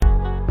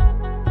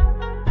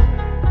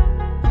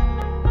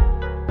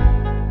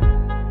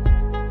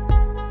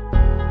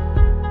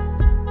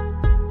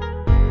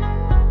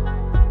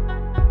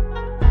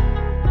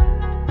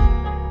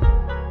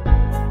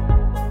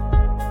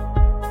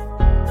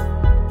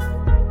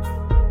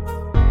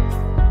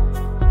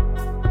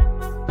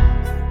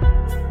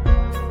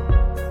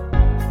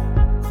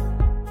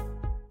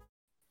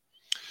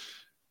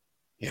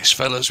Yes,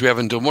 fellas, we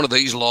haven't done one of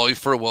these live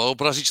for a while,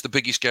 but as it's the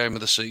biggest game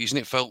of the season,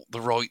 it felt the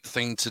right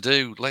thing to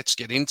do. Let's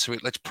get into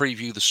it. Let's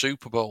preview the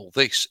Super Bowl.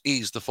 This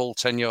is the Full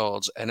 10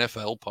 Yards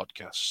NFL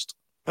podcast.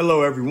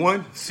 Hello,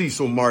 everyone.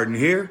 Cecil Martin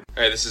here.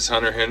 Hey, this is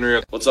Hunter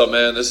Henry. What's up,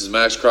 man? This is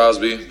Max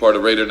Crosby, part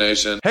of Raider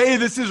Nation. Hey,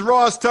 this is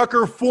Ross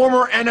Tucker,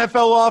 former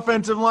NFL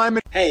offensive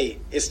lineman. Hey,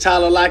 it's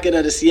Tyler Lockett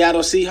of the Seattle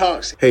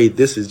Seahawks. Hey,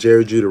 this is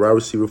Jerry Jeudy, wide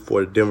receiver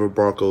for the Denver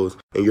Broncos,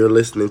 and you're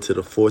listening to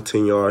the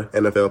 14-Yard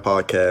NFL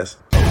Podcast.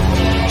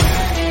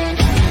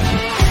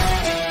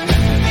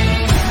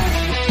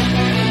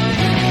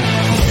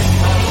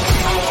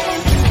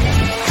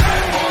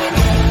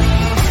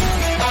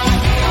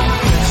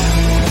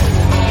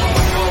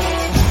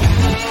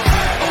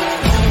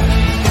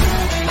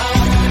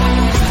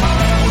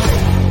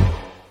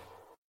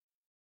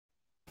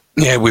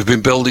 Yeah, we've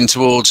been building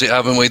towards it,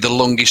 haven't we? The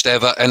longest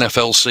ever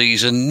NFL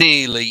season.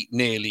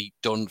 Nearly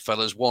done,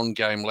 fellas. One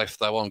game left,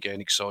 though. I'm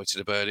getting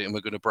excited about it, and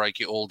we're going to break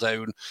it all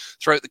down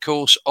throughout the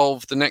course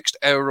of the next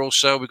hour or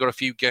so. We've got a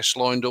few guests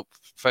lined up,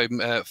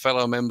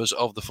 fellow members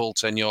of the Full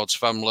 10 Yards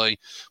family.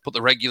 But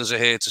the regulars are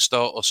here to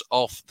start us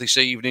off this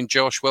evening.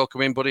 Josh,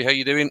 welcome in, buddy. How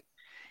you doing?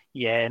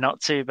 Yeah,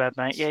 not too bad,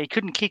 mate. Yeah, he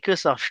couldn't kick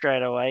us off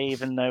straight away,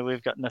 even though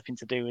we've got nothing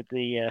to do with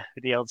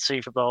the old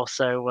Super Bowl.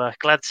 So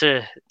glad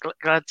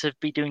to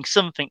be doing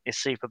something this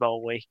Super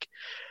Bowl week.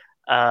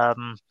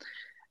 And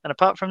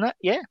apart from that,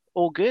 yeah,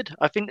 all good.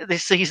 I think that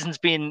this season's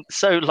been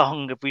so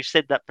long. We've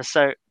said that for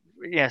so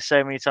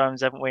many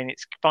times, haven't we? And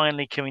it's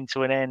finally coming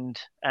to an end.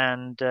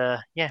 And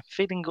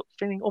feeling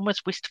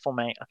almost wistful,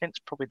 mate. I think it's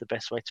probably the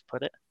best way to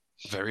put it.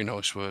 Very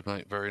nice word,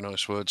 mate. Very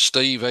nice word.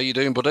 Steve, how you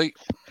doing, buddy?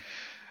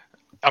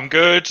 I'm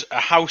good. A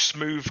house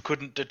move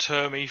couldn't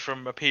deter me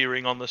from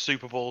appearing on the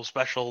Super Bowl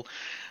special.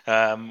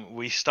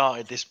 We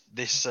started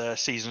this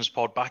season's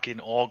pod back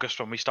in August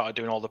when we started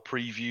doing all the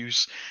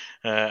previews,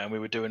 and we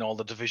were doing all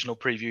the divisional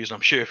previews. And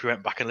I'm sure if we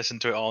went back and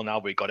listened to it all now,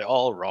 we got it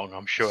all wrong,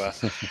 I'm sure.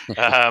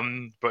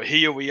 But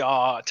here we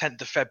are,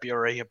 10th of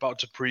February, about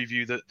to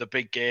preview the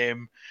big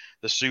game,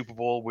 the Super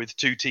Bowl, with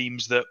two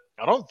teams that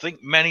I don't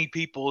think many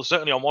people,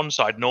 certainly on one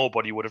side,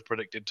 nobody would have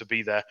predicted to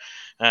be there.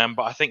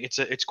 But I think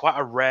it's quite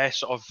a rare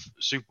sort of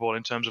Super Bowl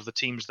in terms of the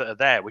teams that are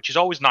there, which is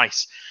always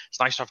nice. It's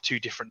nice to have two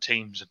different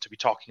teams and to be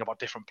talking about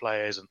different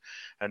players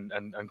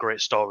and great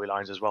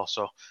storylines as well.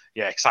 So,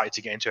 yeah, excited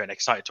to get into it and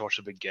excited to watch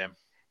the big game.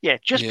 Yeah,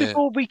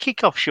 before we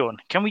kick off, Sean,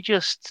 can we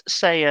just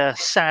say a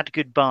sad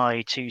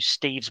goodbye to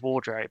Steve's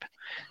wardrobe?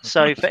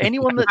 So for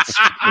anyone that's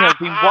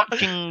been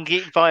watching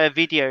it via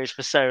videos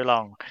for so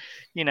long,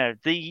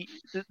 the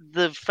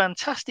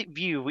fantastic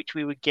view which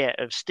we would get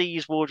of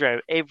Steve's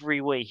wardrobe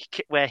every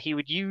week, where he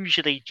would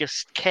usually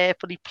just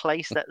carefully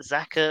place that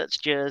Zach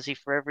Ertz jersey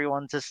for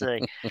everyone to see.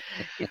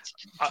 It's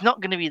not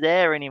going to be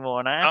there anymore,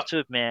 and I have to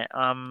admit,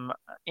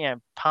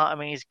 part of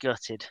me is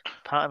gutted.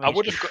 Part of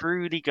me is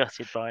truly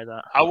gutted by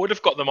that. I would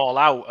have got them all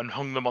out and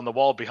hung them on the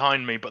wall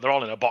behind me, but they're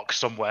all in a box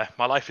somewhere.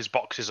 My life is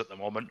boxes at the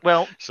moment.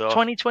 Well,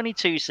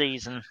 2022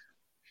 season,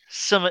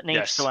 something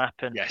needs to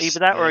happen. Yes, either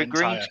that or a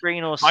green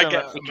screen or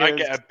something. Might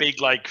get a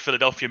big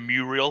Philadelphia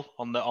mural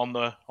on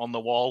the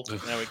wall.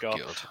 There we go.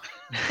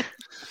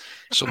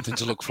 Something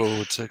to look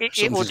forward to.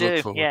 It will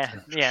do.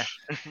 Yeah.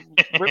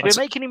 We're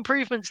making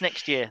improvements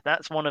next year.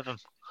 That's one of them.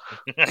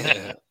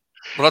 Yeah.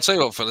 Well, I'll tell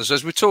you what, fellas,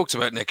 as we talked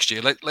about next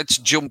year, let's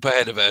jump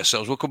ahead of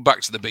ourselves. We'll come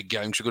back to the big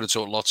game because we're going to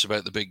talk lots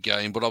about the big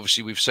game. But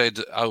obviously, we've said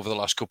over the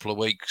last couple of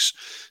weeks,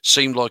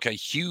 seemed like a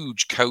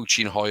huge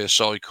coaching hire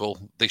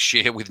cycle this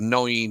year with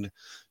 9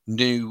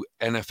 new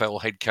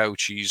NFL head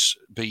coaches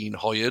being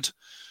hired.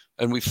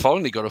 And we've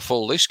finally got a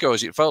full list,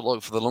 guys. It felt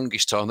like for the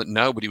longest time that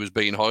nobody was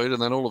being hired.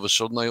 And then all of a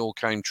sudden, they all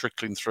came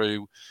trickling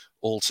through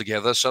all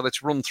together. So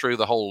let's run through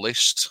the whole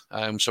list.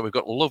 So we've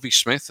got Lovie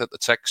Smith at the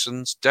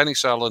Texans,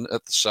 Dennis Allen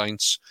at the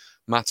Saints,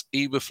 Matt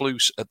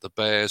Eberflus at the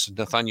Bears,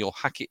 Nathaniel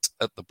Hackett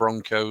at the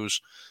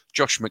Broncos,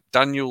 Josh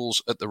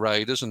McDaniels at the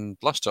Raiders, and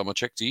last time I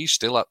checked, he's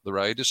still at the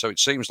Raiders, so it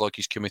seems like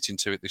he's committing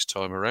to it this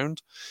time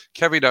around.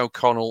 Kevin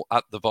O'Connell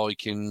at the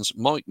Vikings,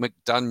 Mike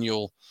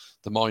McDaniel,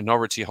 the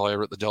minority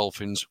hire at the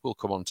Dolphins, we'll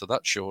come on to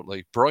that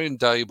shortly, Brian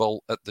Daboll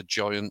at the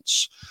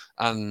Giants,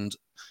 and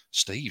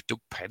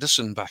Doug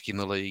Pederson back in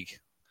the league.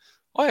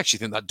 I actually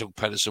think that Doug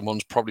Pederson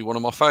one's probably one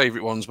of my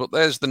favourite ones, but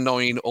there's the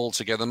 9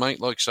 altogether,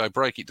 mate. Like I say,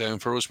 break it down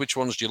for us. Which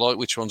ones do you like?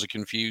 Which ones are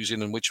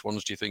confusing? And which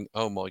ones do you think,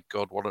 oh my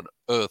God, what on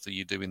earth are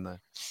you doing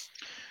there?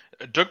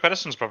 Doug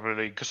Pederson's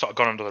probably sort of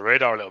gone under the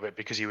radar a little bit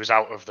because he was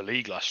out of the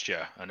league last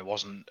year and it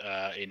wasn't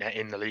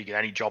in the league in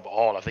any job at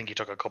all. I think he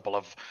took a couple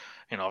of,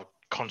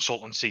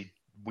 consultancy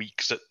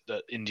weeks at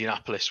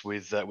Indianapolis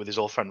with his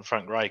old friend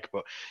Frank Reich,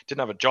 but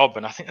didn't have a job.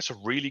 And I think that's a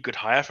really good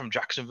hire from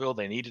Jacksonville.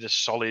 They needed a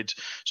solid,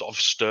 sort of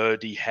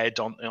sturdy head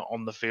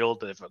on the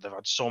field. They've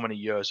had so many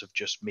years of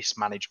just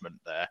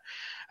mismanagement there.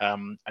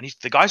 And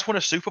the guy's won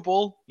a Super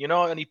Bowl,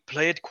 and he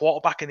played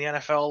quarterback in the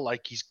NFL.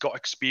 Like, he's got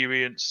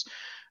experience.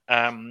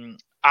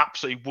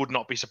 Absolutely would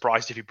not be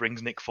surprised if he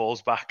brings Nick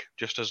Foles back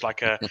just as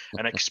like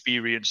an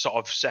experienced sort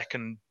of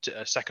second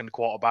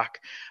quarterback.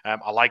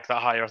 I like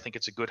that hire. I think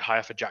it's a good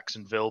hire for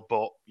Jacksonville,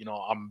 but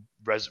I'm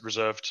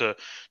reserved to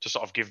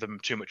sort of give them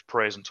too much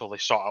praise until they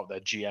sort out their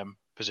GM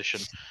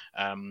position,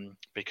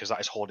 because that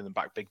is holding them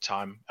back big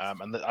time.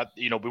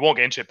 We won't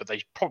get into it, but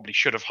they probably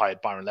should have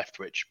hired Byron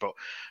Leftwich, but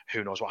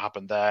who knows what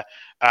happened there.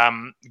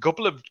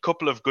 Couple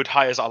of good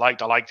hires I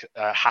liked. I liked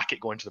Hackett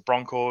going to the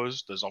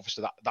Broncos. There's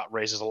obviously that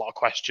raises a lot of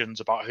questions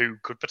about who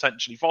could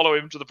potentially follow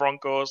him to the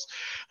Broncos.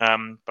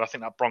 But I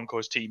think that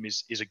Broncos team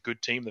is a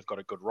good team. They've got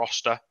a good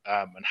roster,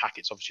 and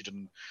Hackett's obviously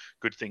done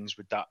good things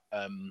with that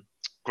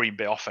Green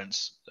Bay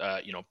offense.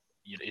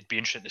 It'd be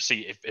interesting to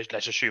see if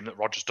let's assume that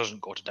Rodgers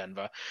doesn't go to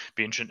Denver.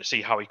 Be interesting to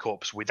see how he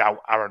copes without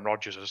Aaron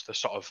Rodgers as the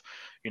sort of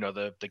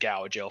the get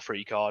out of jail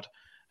free card.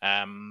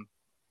 Dare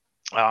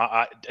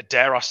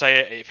I say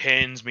it? It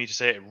pains me to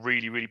say it. It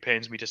really, really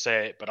pains me to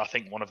say it. But I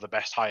think one of the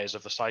best hires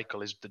of the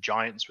cycle is the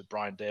Giants with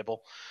Brian Daboll.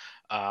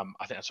 I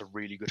think that's a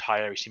really good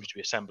hire. He seems to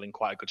be assembling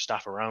quite a good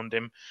staff around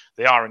him.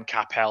 They are in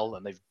cap hell,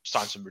 and they've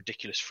signed some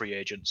ridiculous free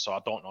agents. So I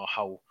don't know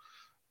how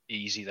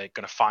easy they're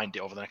going to find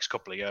it over the next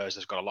couple of years.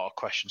 There's got a lot of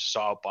questions to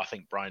sort out, but I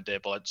think Brian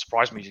Daboll, it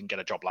surprised me he didn't get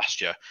a job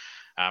last year.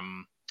 I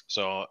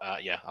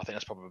think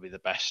that's probably the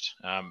best.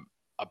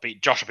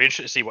 Josh, I'd be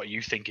interested to see what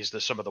you think is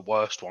some of the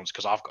worst ones,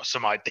 because I've got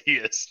some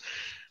ideas.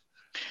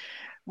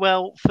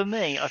 Well, for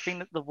me, I think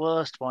that the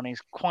worst one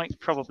is quite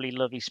probably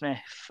Lovie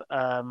Smith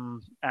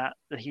at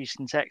the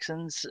Houston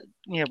Texans.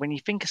 When you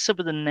think of some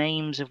of the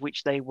names of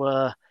which they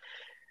were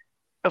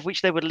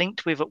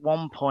linked with at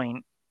one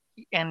point,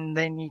 and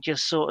then you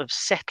just sort of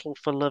settle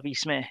for Lovie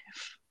Smith.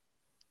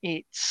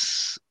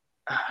 It's,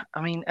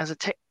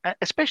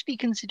 especially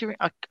considering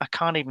I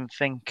can't even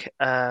think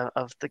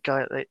of the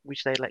guy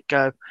which they let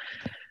go.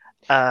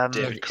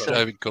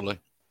 David Culley.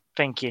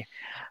 Thank you.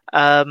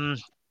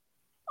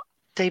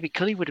 David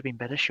Culley would have been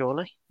better,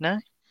 surely. No?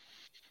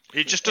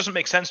 It just doesn't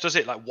make sense, does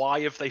it? Like,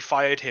 why have they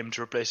fired him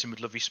to replace him with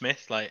Lovie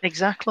Smith?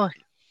 Exactly.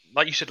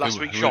 Like you said last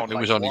week, Sean. It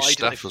was on his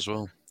staff as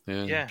well.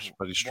 Yeah, it's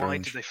very strange. Why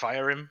did they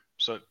fire him?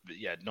 So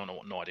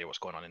no idea what's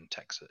going on in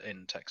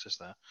Texas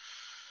there.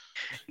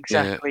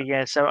 Exactly.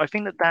 Yeah. So I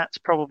think that's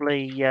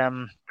probably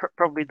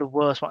the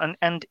worst one,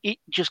 and it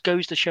just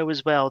goes to show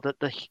as well that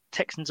the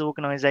Texans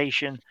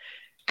organization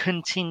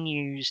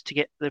continues to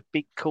get the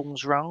big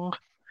calls wrong.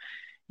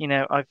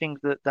 I think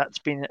that's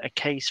been a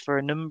case for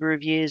a number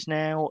of years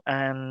now,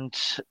 and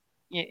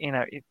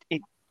it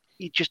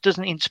just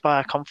doesn't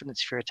inspire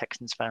confidence if you're a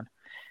Texans fan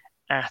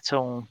at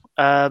all.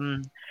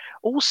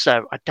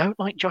 Also, I don't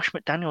like Josh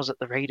McDaniels at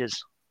the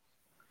Raiders.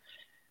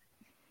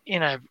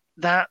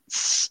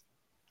 That's...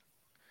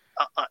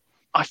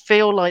 I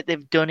feel like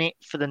they've done it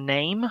for the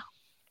name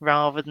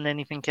rather than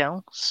anything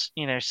else.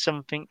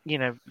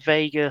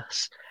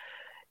 Vegas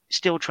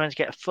still trying to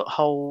get a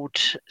foothold,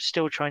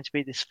 still trying to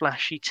be this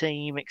flashy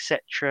team,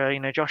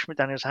 etc. Josh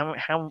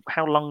McDaniels,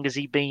 how long has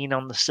he been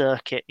on the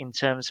circuit in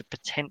terms of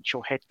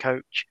potential head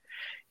coach?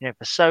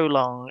 For so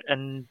long,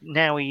 and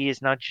now he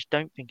is, and I just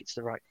don't think it's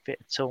the right fit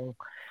at all.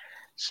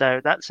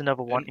 So that's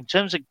another one. In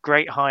terms of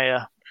great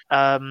hire,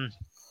 in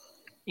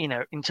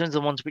terms of the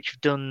ones which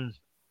have done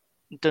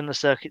the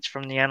circuits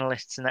from the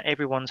analysts, and that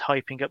everyone's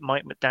hyping up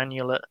Mike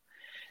McDaniel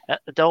at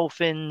the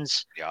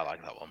Dolphins. Yeah, I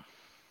like that one.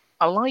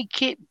 I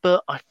like it,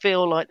 but I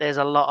feel like there's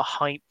a lot of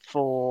hype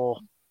for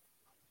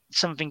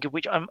something of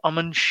which I'm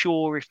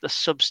unsure if the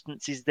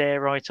substance is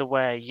there right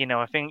away.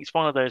 I think it's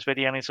one of those where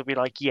the analysts will be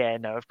like, yeah,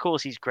 no, of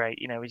course he's great.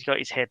 He's got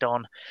his head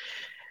on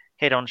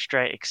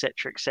straight,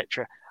 etc.,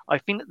 etc. I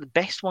think that the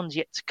best one's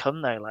yet to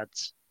come, though,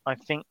 lads. I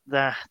think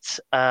that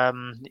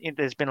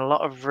there's been a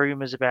lot of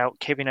rumours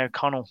about Kevin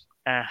O'Connell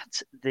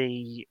at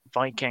the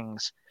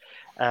Vikings.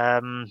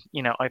 I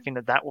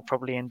think that will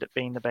probably end up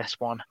being the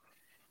best one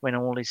when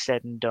all is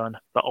said and done.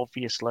 But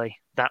obviously,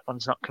 that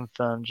one's not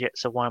confirmed yet,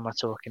 so why am I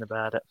talking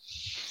about it?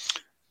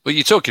 Well,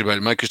 you're talking about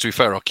it, mate, because to be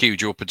fair, I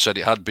queued you up and said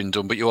it had been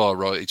done, but you are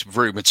right. It's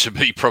rumoured to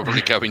be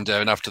probably going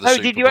down after the Super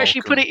Bowl. Oh, did you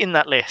actually put it in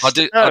that list? I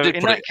did.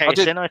 In that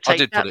case, then I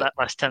take that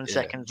last 10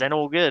 seconds, then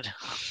all good.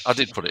 I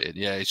did put it in,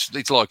 yeah.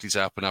 It's likely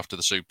to happen after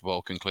the Super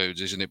Bowl concludes,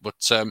 isn't it? But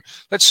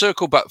let's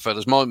circle back,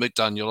 fellas. Mike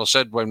McDaniel, I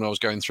said when I was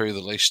going through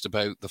the list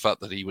about the fact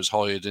that he was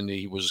hired and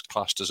he was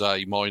classed as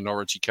a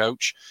minority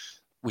coach.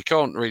 We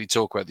can't really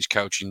talk about this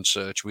coaching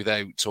search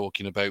without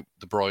talking about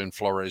the Brian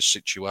Flores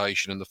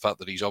situation and the fact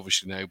that he's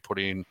obviously now put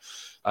in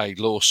a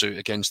lawsuit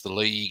against the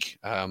league.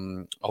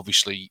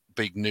 Obviously,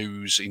 big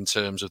news in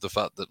terms of the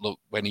fact that,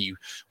 look, when he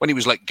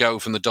was let go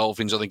from the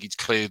Dolphins, I think it's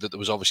clear that there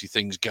was obviously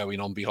things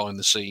going on behind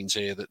the scenes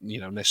here that,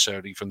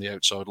 necessarily from the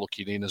outside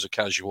looking in as a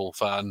casual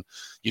fan,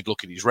 you'd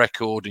look at his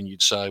record and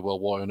you'd say, well,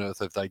 why on earth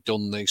have they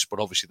done this?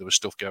 But obviously there was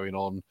stuff going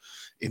on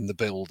in the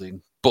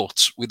building.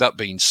 But with that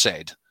being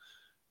said,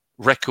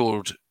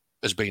 record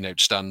has been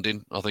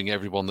outstanding. I think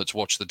everyone that's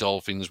watched the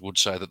Dolphins would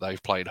say that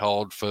they've played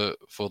hard for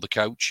the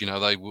coach.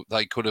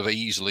 They could have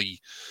easily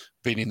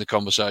been in the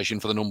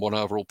conversation for the number one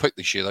overall pick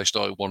this year. They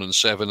started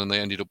 1-7 and they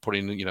ended up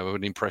putting,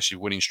 an impressive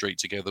winning streak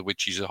together,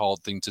 which is a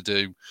hard thing to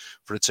do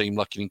for a team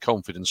lacking in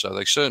confidence. So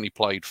they certainly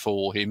played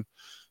for him.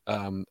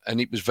 And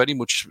it was very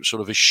much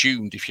sort of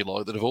assumed, if you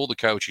like, that of all the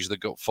coaches that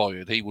got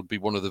fired, he would be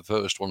one of the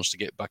first ones to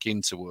get back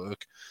into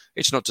work.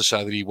 It's not to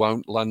say that he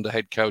won't land a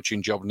head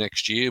coaching job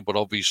next year, but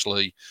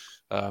obviously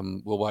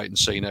we'll wait and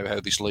see now how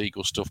this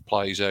legal stuff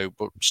plays out.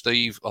 But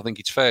Steve, I think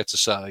it's fair to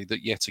say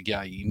that yet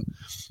again,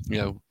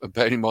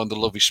 bearing in mind the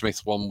Lovie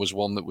Smith one was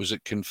one that was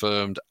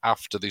confirmed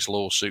after this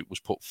lawsuit was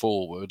put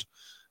forward.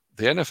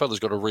 The NFL has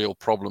got a real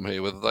problem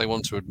here, whether they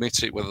want to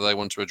admit it, whether they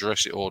want to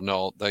address it or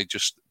not. They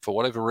just, for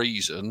whatever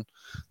reason,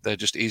 there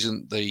just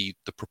isn't the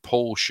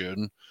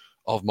proportion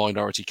of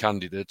minority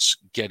candidates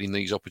getting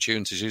these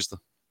opportunities, is there?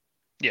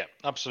 Yeah,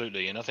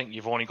 absolutely. And I think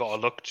you've only got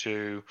to look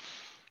to,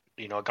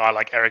 a guy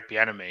like Eric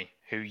Bieniemy,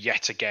 who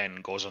yet again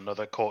goes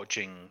another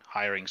coaching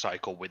hiring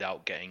cycle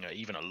without getting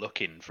even a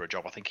look in for a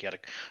job. I think he had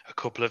a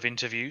couple of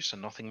interviews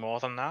and nothing more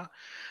than that.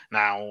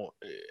 Now,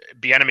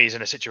 Bieniemy is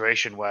in a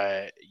situation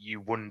where you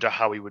wonder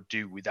how he would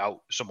do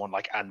without someone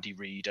like Andy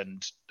Reid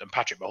and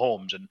Patrick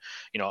Mahomes and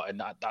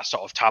that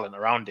sort of talent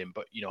around him.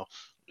 But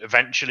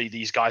eventually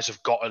these guys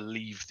have got to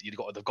leave. They've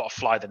got to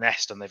fly the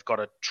nest, and they've got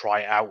to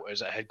try it out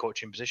as a head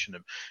coaching position.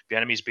 And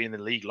Bieniemy's been in the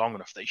league long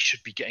enough that he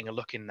should be getting a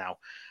look in now.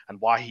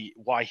 And why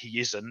he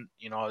isn't,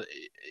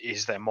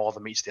 is there more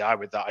than meets the eye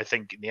with that? I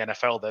think in the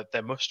NFL that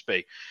there must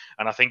be,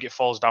 and I think it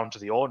falls down to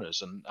the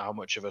owners and how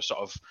much of a sort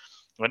of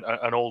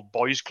an old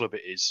boys club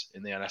it is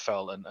in the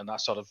NFL, and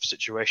that sort of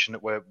situation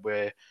that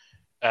we're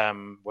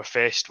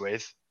faced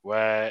with,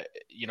 where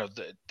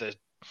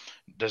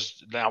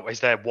there's now, is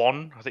there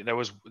one? I think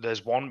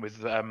there's one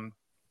with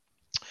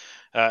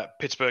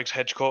Pittsburgh's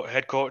head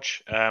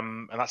coach,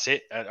 and that's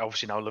it.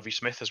 Obviously now Lovie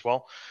Smith as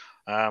well,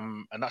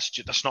 and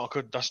that's not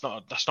good. That's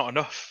not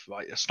enough.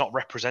 Like, it's not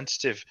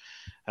representative.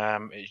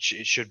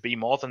 It should be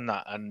more than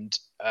that. And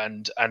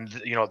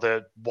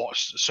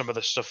some of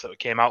the stuff that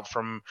came out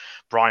from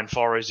Brian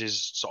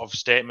Flores' sort of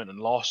statement and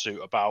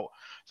lawsuit about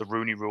the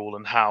Rooney Rule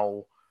and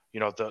how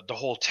the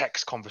whole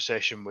text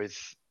conversation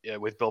with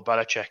Bill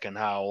Belichick and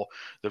how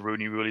the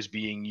Rooney Rule is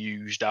being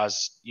used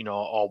as,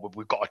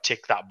 we've got to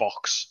tick that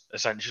box,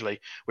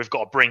 essentially. We've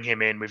got to bring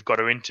him in, we've got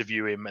to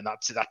interview him, and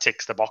that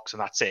ticks the box, and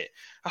that's it.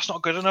 That's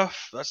not good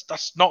enough.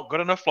 That's not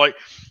good enough. Like,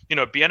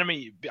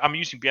 Bieniemy, I'm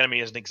using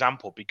Bieniemy as an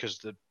example because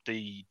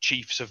the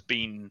Chiefs have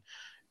been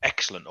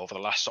excellent over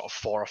the last sort of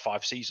 4 or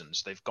 5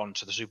 seasons. They've gone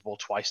to the Super Bowl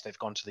twice. They've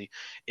gone to the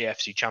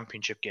AFC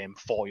Championship game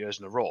 4 years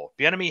in a row.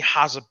 Bieniemy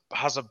has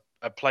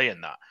a play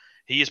in that.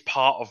 He is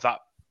part of that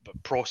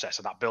process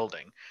of that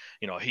building.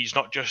 It's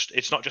not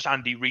just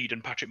Andy Reid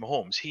and Patrick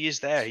Mahomes. He is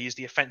there. He is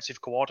the offensive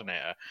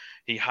coordinator.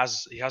 He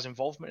has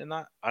involvement in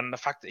that, and the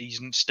fact that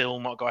he's still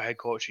not got a head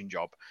coaching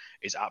job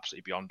is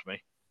absolutely beyond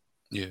me.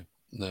 Yeah,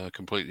 no, I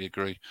completely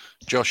agree.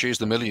 Josh, here's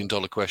the $1 million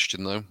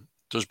question though: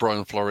 does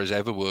Brian Flores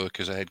ever work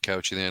as a head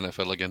coach in the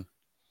NFL again?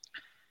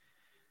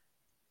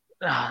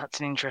 That's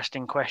an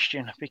interesting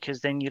question, because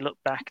then you look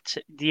back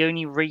to the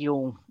only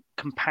real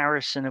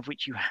comparison of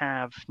which you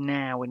have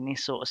now in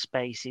this sort of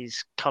space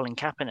is Colin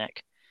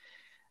Kaepernick,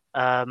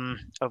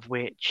 of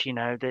which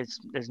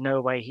there's no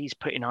way he's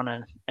putting on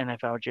an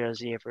NFL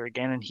jersey ever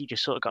again, and he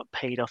just sort of got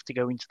paid off to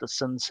go into the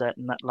sunset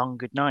and that long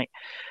good night.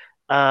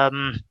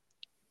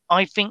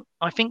 I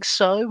think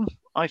so.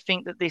 I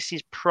think that this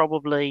is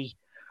probably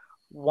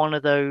one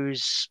of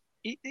those.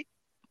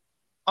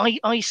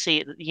 I see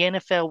it that the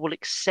NFL will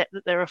accept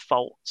that there are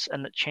faults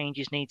and that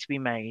changes need to be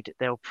made.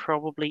 They'll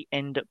probably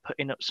end up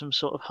putting up some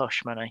sort of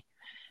hush money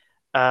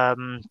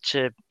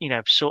to,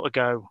 sort of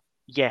go,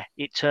 yeah,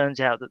 it turns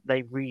out that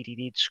they really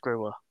did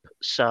screw up.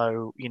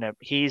 So,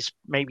 here's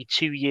maybe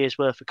 2 years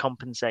worth of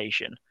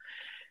compensation.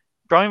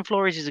 Brian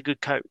Flores is a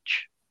good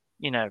coach.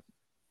 The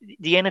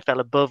NFL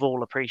above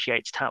all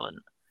appreciates talent.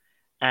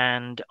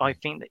 And I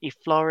think that if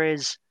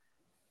Flores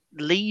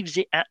leaves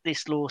it at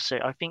this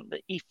lawsuit, I think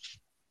that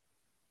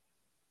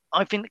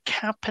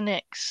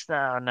Kaepernick's...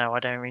 no, I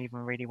don't even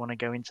really want to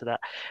go into that.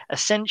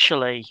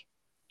 Essentially,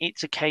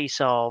 it's a case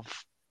of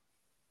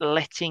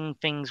letting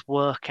things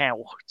work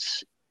out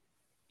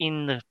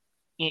in the,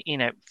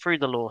 through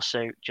the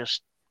lawsuit,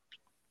 just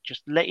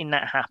letting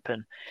that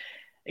happen,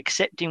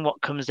 accepting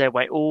what comes their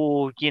way,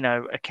 or,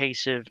 a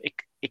case of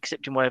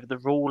accepting whatever the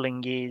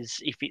ruling is,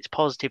 if it's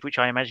positive, which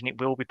I imagine it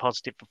will be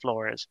positive for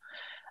Flores,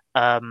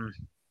 and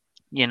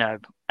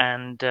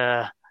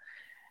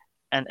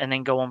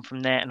then go on from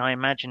there. And I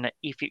imagine that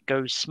if it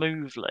goes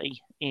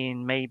smoothly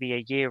in maybe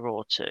a year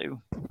or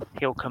two,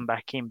 he'll come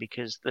back in,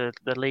 because the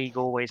league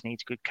always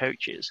needs good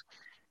coaches.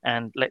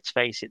 And let's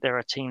face it, there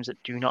are teams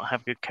that do not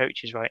have good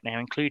coaches right now,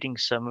 including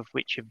some of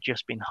which have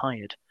just been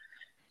hired.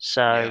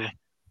 So,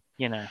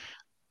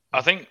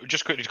 I think,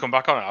 just quickly to come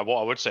back on it,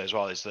 what I would say as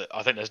well is that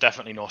I think there's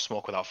definitely no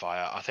smoke without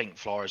fire. I think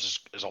Flores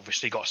has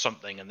obviously got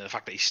something, and the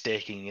fact that he's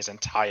staking his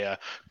entire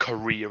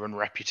career and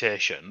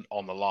reputation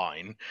on the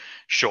line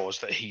shows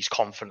that he's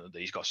confident that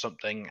he's got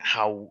something.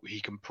 How he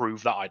can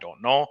prove that, I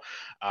don't know.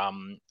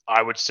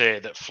 I would say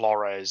that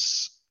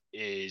Flores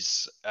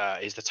is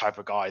the type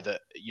of guy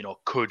that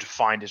could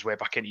find his way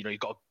back in. He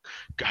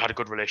had a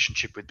good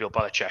relationship with Bill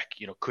Belichick.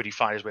 Could he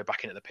find his way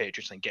back into the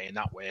Patriots and get in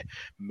that way?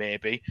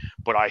 Maybe.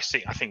 But I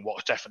think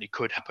what definitely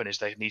could happen is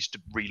they needs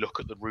to relook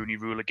at the Rooney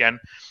Rule again,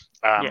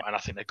 and I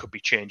think there could be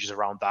changes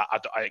around that.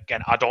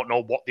 I don't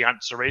know what the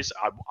answer is.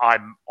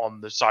 I'm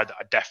on the side that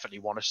I definitely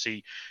want to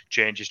see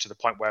changes to the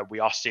point where we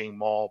are seeing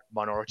more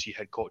minority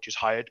head coaches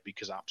hired,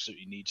 because it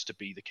absolutely needs to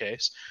be the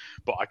case.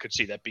 But I could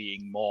see there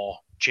being more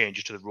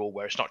changes to the rule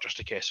where it's not just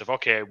a case of,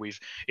 okay, we've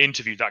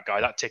interviewed that guy,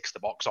 that ticks the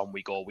box, on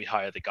we go, we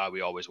hire the guy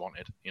we always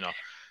wanted.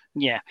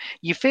 Yeah,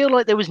 you feel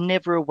like there was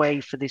never a way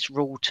for this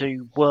rule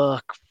to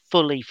work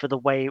fully for the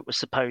way it was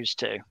supposed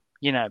to.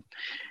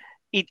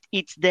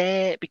 It's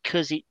there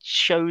because it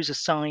shows a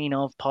sign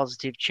of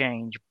positive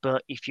change,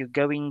 but if you're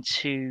going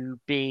to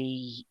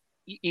be,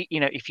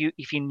 if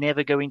you're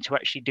never going to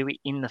actually do it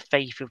in the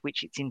faith of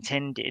which it's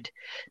intended,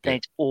 then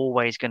it's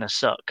always going to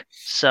suck.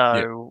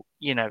 So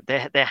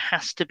there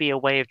has to be a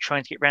way of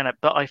trying to get around it.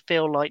 But I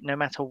feel like no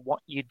matter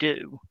what you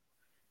do,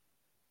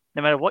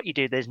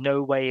 there's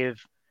no way of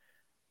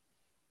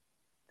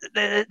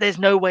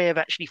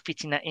actually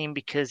fitting that in,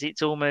 because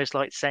it's almost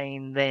like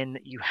saying then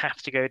you have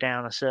to go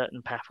down a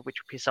certain path which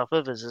will piss off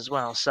others as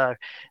well. So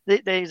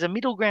there's a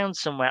middle ground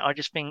somewhere. I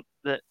just think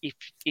that if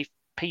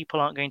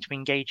people aren't going to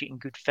engage it in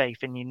good faith,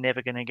 and you're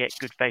never going to get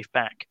good faith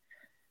back.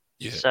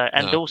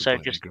 Also,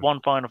 just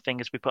one final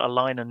thing as we put a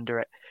line under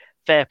it.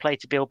 Fair play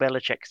to Bill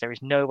Belichick. There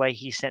is no way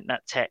he sent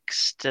that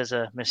text as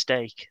a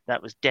mistake.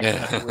 That was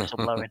definitely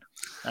whistleblowing.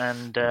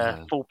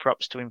 And full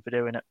props to him for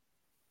doing it.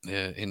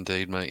 Yeah,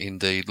 indeed, mate,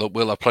 indeed. Look,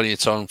 we'll have plenty of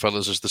time,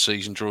 fellas, as the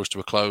season draws to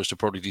a close to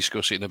probably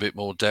discuss it in a bit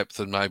more depth,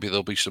 and maybe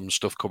there'll be some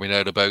stuff coming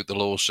out about the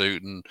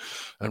lawsuit and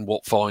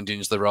what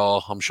findings there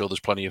are. I'm sure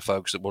there's plenty of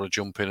folks that want to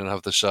jump in and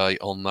have the say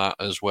on that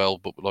as well.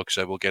 But like I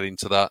said, we'll get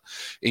into that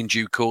in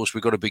due course.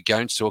 We've got a big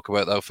game to talk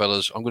about, though,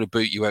 fellas. I'm going to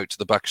boot you out to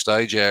the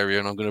backstage area,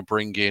 and I'm going to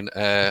bring in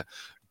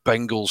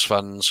Bengals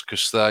fans,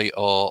 because they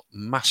are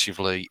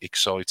massively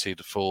excited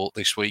for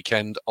this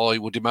weekend, I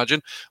would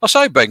imagine. I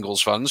say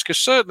Bengals fans because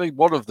certainly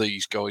one of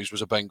these guys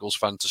was a Bengals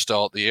fan to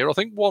start the year. I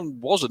think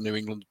one was a New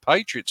England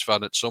Patriots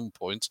fan at some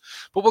point,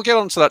 but we'll get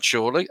on to that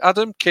shortly.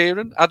 Adam,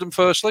 Kieran, Adam,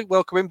 firstly,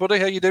 welcome in, buddy.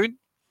 How you doing?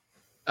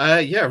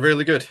 Yeah,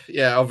 really good.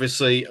 Yeah,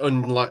 obviously,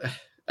 unlike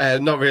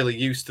not really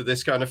used to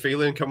this kind of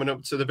feeling coming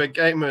up to the big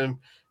game, and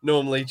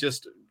normally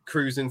just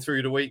cruising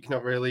through the week,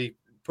 not really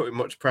putting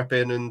much prep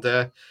in, and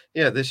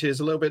this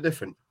year's a little bit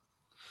different.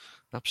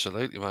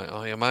 Absolutely, mate.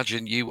 I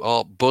imagine you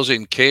are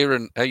buzzing.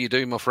 Kieran, how you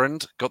doing, my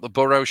friend? Got the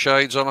Burrow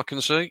shades on, I can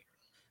see.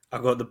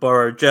 I've got the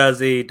Burrow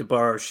jersey, the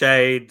Burrow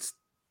shades.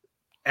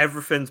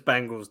 Everything's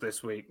Bengals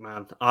this week,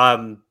 man.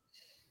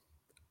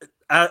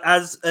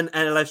 As an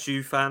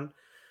LSU fan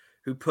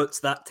who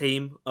puts that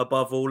team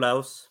above all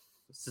else,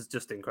 this is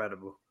just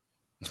incredible.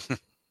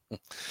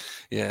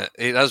 Yeah,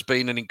 it has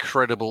been an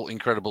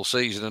incredible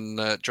season,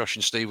 and Josh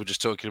and Steve were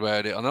just talking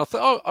about it. And I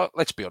thought,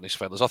 let's be honest,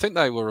 fellas, I think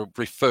they were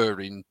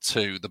referring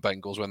to the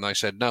Bengals when they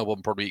said no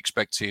one probably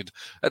expected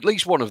at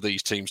least one of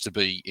these teams to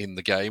be in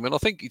the game. And I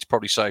think it's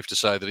probably safe to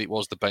say that it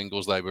was the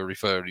Bengals they were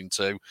referring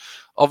to.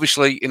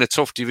 Obviously, in a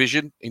tough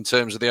division, in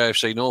terms of the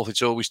AFC North,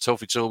 it's always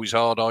tough, it's always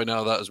hard. I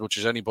know that as much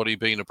as anybody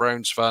being a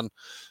Browns fan.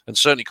 And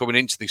certainly coming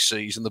into this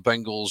season, the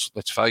Bengals,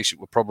 let's face it,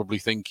 were probably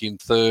thinking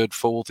third,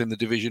 fourth in the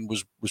division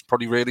was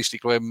probably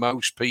realistically where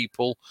most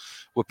people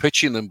were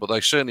pitching them, but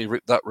they certainly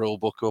ripped that rule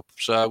book up.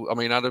 So, I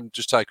mean, Adam,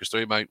 just take us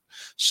through, mate.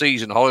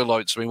 Season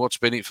highlights. I mean, what's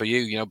been it for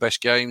you?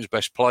 Best games,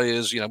 best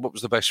players. What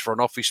was the best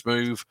front office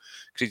move?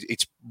 Because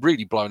it's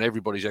really blown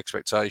everybody's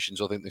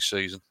expectations, I think, this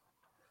season.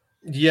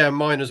 Yeah,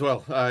 mine as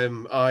well.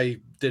 I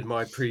did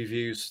my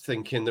previews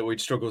thinking that we'd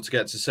struggle to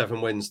get to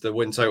 7 wins. The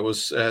win total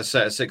was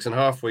set at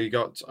 6.5. We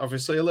got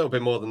obviously a little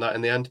bit more than that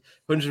in the end.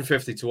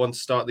 150-1 to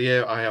start the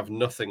year. I have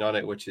nothing on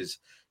it, which is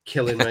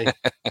killing me.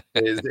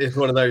 It's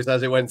one of those,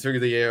 as it went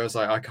through the year, I was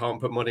like, I can't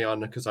put money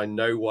on because I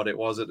know what it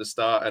was at the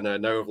start and I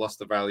know I've lost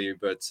the value.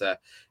 But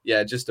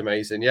just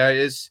amazing. Yeah,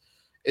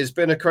 it's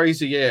been a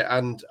crazy year,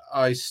 and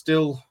I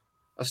still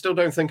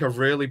don't think I've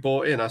really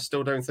bought in. I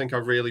still don't think I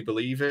really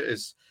believe it.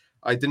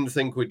 I didn't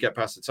think we'd get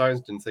past the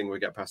Titans, didn't think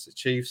we'd get past the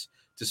Chiefs,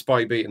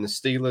 despite beating the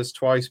Steelers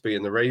twice,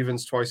 beating the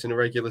Ravens twice in a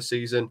regular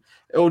season.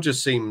 It all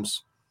just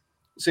seems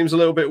a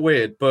little bit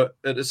weird, but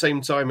at the same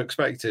time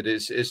expected.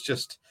 It's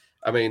just,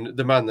 I mean,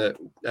 the man that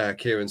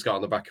Kieran's got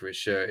on the back of his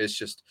shirt,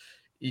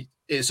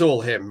 it's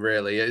all him,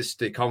 really. It's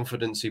the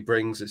confidence he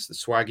brings, it's the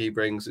swag he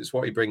brings, it's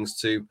what he brings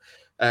to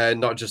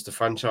not just the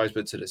franchise,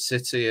 but to the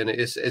city. And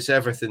it's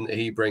everything that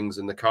he brings,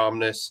 and the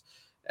calmness,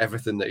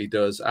 everything that he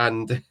does.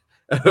 And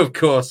of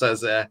course,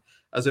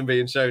 as I'm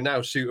being shown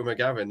now, Shooter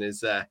McGavin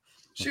is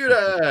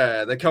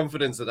Shooter. The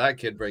confidence that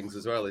kid brings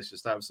as well is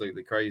just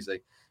absolutely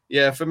crazy.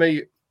 Yeah, for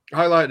me,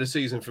 highlight of the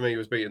season for me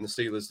was beating the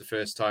Steelers the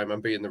first time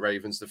and beating the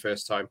Ravens the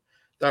first time.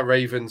 That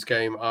Ravens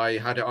game, I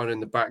had it on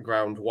in the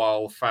background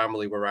while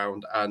family were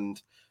around,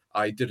 and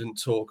I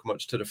didn't talk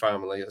much to the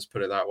family. Let's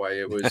put it that way.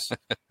 It was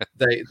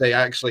they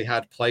actually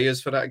had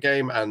players for that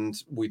game, and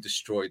we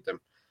destroyed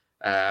them.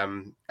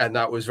 And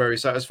that was very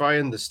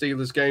satisfying. The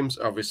Steelers games,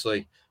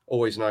 obviously,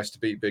 always nice to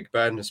beat Big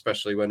Ben,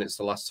 especially when it's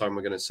the last time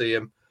we're going to see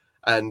him.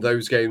 And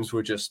those games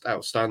were just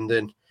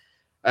outstanding.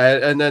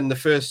 And then the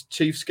first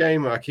Chiefs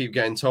game, I keep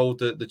getting told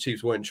that the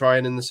Chiefs weren't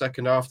trying in the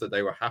second half, that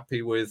they were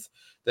happy with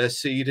their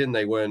seeding.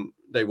 They weren't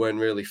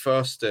really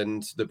fussed,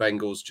 and the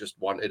Bengals just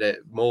wanted it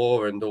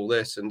more and all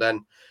this. And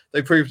then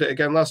they proved it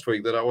again last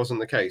week that wasn't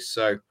the case.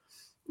 So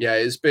yeah,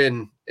 it's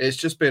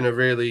just been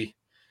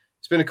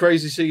a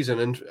crazy season,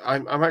 and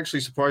I'm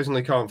actually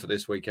surprisingly calm for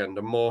this weekend.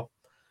 I'm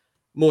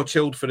more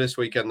chilled for this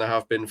weekend than I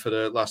have been for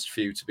the last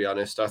few, to be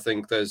honest. I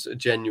think there's a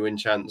genuine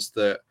chance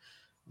that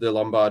the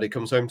Lombardi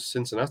comes home to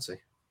Cincinnati.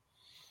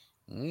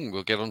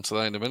 We'll get onto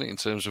that in a minute in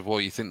terms of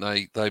why you think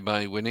they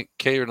may win it.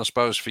 Kieran, I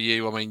suppose for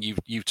you, I mean,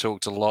 you've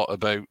talked a lot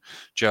about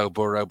Joe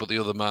Burrow, but the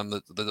other man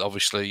that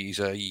obviously is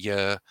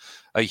a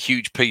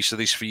huge piece of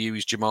this for you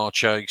is Ja'Marr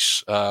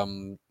Chase.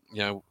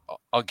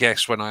 I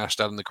guess when I asked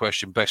Adam the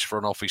question, best for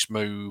an office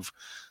move,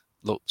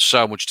 look,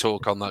 so much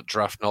talk on that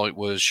draft night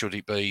was, should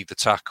it be the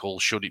tackle?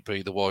 Should it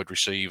be the wide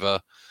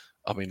receiver?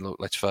 I mean, look,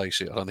 let's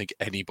face it, I don't think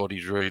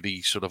anybody's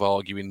really sort of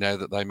arguing now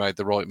that they made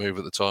the right move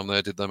at the time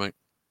there, did they, mate?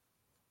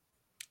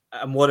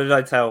 And what did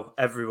I tell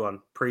everyone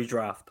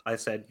pre-draft? I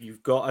said,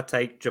 you've got to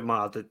take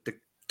Ja'Marr. The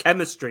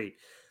chemistry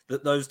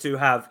that those two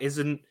have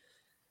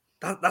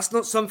that's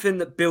not something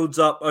that builds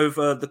up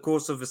over the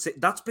course of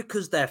that's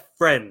because they're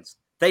friends.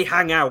 They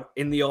hang out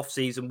in the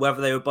offseason, whether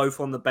they were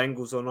both on the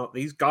Bengals or not.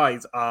 These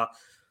guys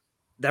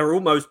they're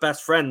almost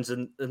best friends.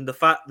 And the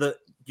fact that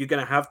you're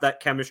going to have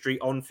that chemistry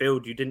on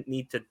field, you didn't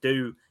need to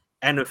do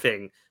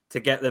anything to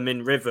get them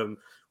in rhythm,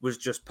 was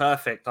just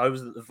perfect. I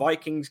was at the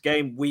Vikings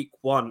game week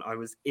 1. I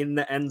was in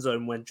the end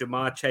zone when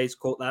Ja'Marr Chase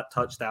caught that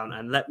touchdown.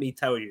 And let me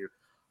tell you,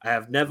 I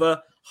have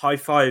never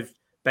high-fived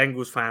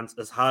Bengals fans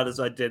as hard as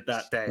I did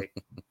that day.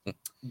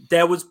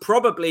 There was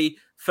probably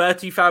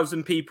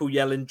 30,000 people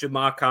yelling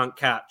Ja'Marr can't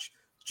catch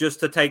just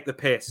to take the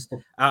piss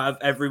out of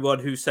everyone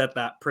who said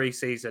that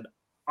preseason.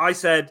 I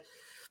said,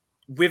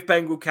 with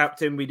Bengal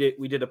captain, we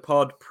did a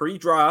pod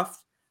pre-draft,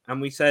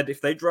 and we said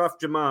if they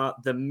draft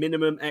Ja'Marr, the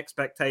minimum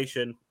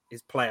expectation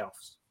is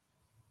playoffs.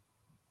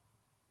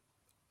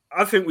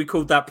 I think we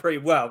called that pretty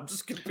well. I'm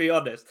just going to be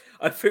honest.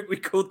 I think we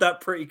called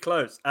that pretty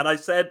close. And I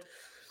said,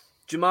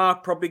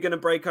 Ja'Marr probably going to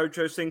break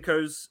Ocho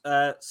Cinco's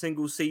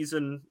single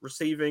season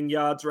receiving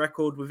yards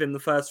record within the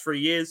first 3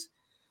 years.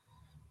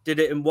 Did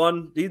it in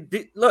one.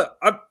 Look,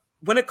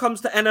 when it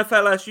comes to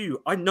NFLSU,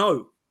 I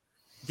know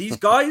these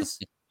guys.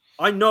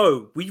 I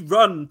know we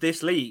run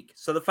this league.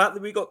 So the fact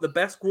that we got the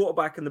best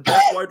quarterback and the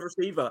best wide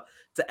receiver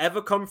to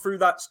ever come through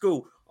that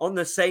school on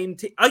the same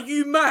team. Are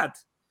you mad?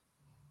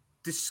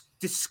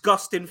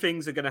 Disgusting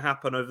things are going to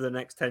happen over the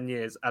next 10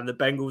 years, and the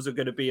Bengals are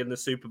going to be in the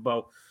Super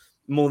Bowl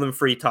more than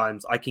 3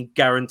 times. I can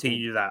guarantee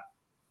you that.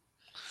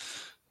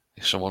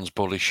 Someone's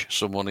bullish.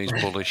 Someone is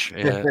bullish.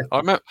 Yeah,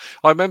 I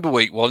remember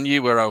week 1.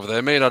 You were over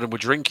there. Me and Adam were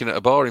drinking at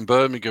a bar in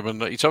Birmingham,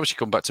 and it's obviously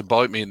come back to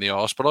bite me in the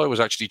arse. But I was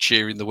actually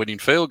cheering the winning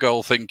field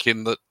goal,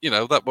 thinking that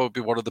that would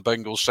be one of the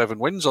Bengals' 7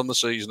 wins on the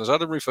season, as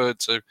Adam referred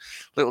to.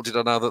 Little did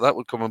I know that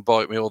would come and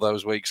bite me all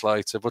those weeks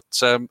later. But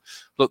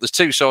look, there's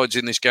 2 sides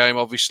in this game,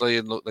 obviously,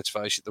 and look, let's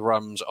face it, the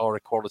Rams are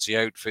a quality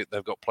outfit.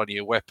 They've got plenty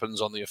of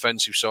weapons on the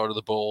offensive side of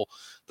the ball.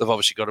 They've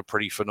obviously got a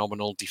pretty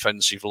phenomenal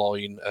defensive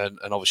line, and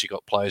obviously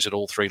got players at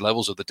all 3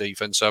 levels of the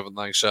defense, haven't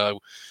they? So,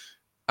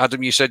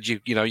 Adam, you said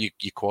you're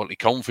quietly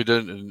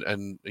confident,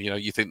 and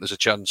you think there's a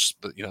chance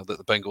that that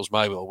the Bengals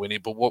may well win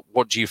it. But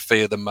what do you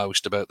fear the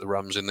most about the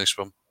Rams in this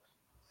one?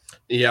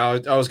 Yeah,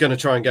 I was going to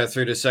try and get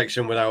through this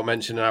section without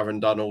mentioning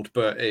Aaron Donald,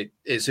 but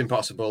it's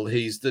impossible.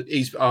 He's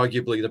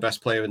arguably the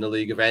best player in the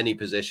league of any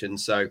position,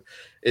 so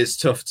it's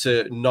tough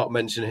to not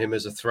mention him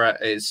as a threat.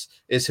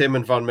 It's him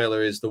and Von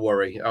Miller is the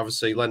worry.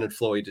 Obviously, Leonard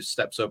Floyd just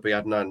steps up. He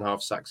had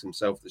 9.5 sacks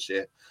himself this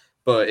year,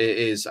 but it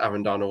is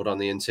Aaron Donald on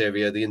the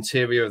interior. The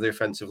interior of the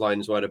offensive line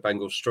is where the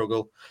Bengals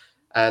struggle,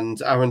 and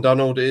Aaron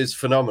Donald is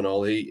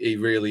phenomenal. He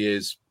really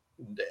is.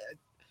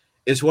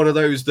 It's one of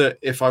those that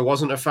if I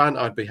wasn't a fan,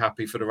 I'd be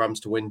happy for the Rams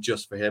to win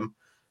just for him.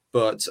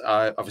 But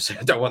obviously,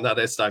 I don't want that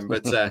this time.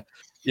 But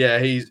yeah,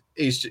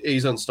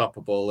 he's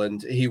unstoppable,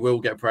 and he will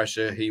get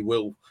pressure. He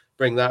will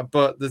bring that.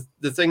 But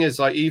the thing is,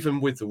 like,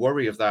 even with the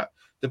worry of that,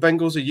 the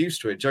Bengals are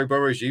used to it. Joe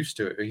Burrow's used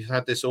to it. He's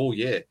had this all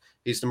year.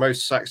 He's the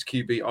most sacks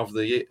QB of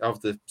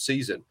the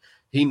season.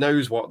 He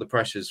knows what the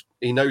pressure's.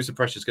 He knows the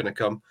pressure's going to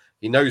come.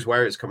 He knows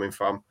where it's coming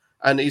from,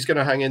 and he's going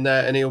to hang in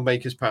there, and he'll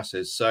make his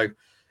passes. So,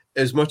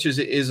 as much as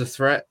it is a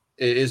threat,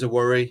 it is a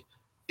worry.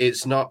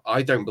 It's not.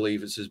 I don't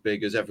believe it's as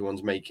big as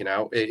everyone's making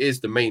out. It is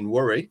the main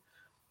worry,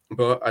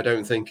 but I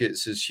don't think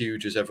it's as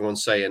huge as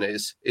everyone's saying.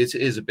 It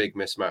is a big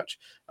mismatch.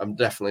 I'm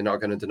definitely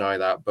not going to deny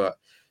that, but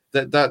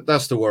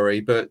that's the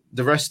worry. But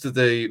the rest of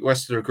the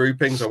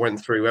groupings, I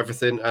went through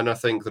everything, and I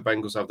think the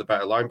Bengals have the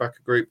better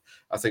linebacker group.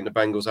 I think the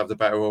Bengals have the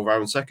better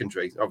all-round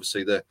secondary.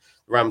 Obviously, the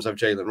Rams have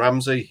Jalen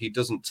Ramsey. He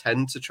doesn't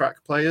tend to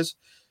track players.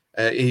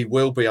 He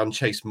will be on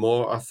Chase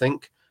Moore, I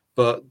think.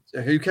 But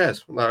who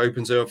cares? That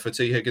opens it up for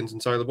T. Higgins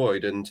and Tyler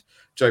Boyd. And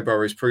Joe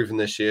Burrow's proven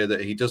this year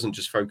that he doesn't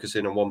just focus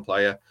in on one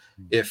player.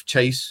 If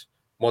Chase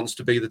wants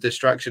to be the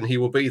distraction, he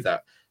will be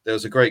that. There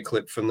was a great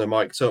clip from the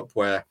Mic'd Up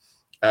where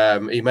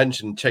he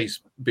mentioned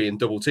Chase being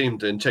double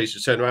teamed, and Chase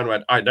just turned around and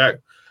went, I know.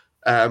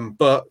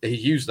 But he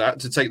used that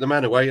to take the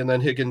man away, and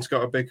then Higgins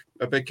got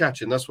a big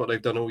catch, and that's what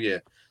they've done all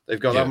year. They've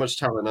got that much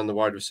talent on the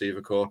wide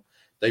receiver core.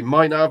 They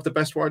might not have the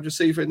best wide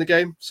receiver in the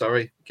game.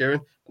 Sorry, Kieran.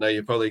 I know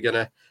you're probably going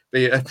to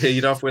be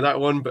peed off with that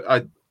one,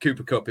 but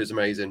Cooper Kupp is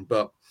amazing.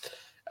 But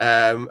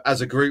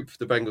as a group,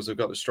 the Bengals have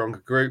got a stronger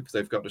group.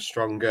 They've got a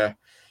stronger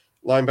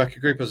linebacker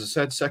group, as I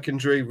said.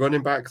 Secondary,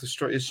 running back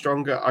is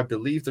stronger. I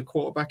believe the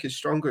quarterback is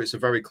stronger. It's a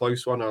very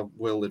close one. I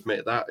will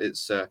admit that.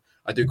 It's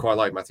I do quite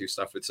like Matthew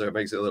Stafford, so it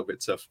makes it a little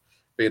bit tough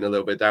being a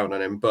little bit down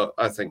on him. But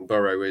I think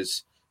Burrow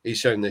he's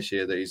shown this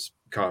year that he's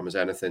calm as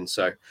anything.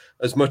 So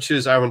as much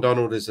as Aaron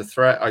Donald is a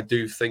threat, I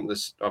do think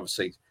this,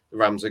 obviously the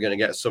Rams are going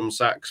to get some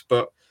sacks,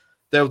 but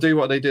they'll do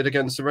what they did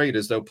against the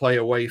Raiders. They'll play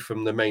away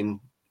from the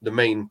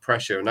main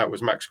pressure, and that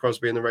was Max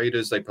Crosby and the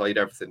Raiders. They played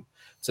everything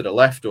to the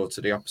left or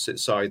to the opposite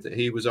side that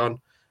he was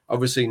on.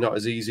 Obviously not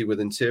as easy with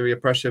interior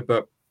pressure,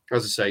 but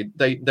as I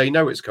say, they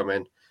know it's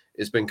coming.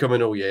 It's been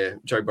coming all year.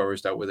 Joe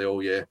Burrow's dealt with it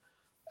all year.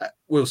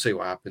 We'll see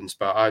what happens,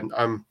 but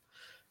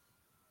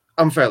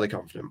I'm fairly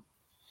confident.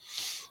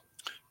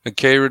 And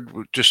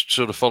Kieran, just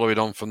sort of following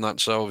on from that,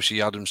 so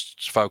obviously Adams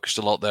focused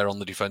a lot there on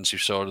the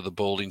defensive side of the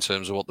ball in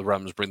terms of what the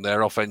Rams bring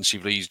there.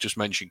 Offensively, he's just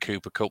mentioned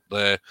Cooper Kupp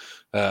there.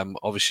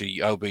 Obviously,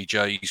 OBJ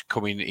is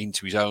coming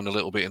into his own a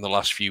little bit in the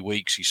last few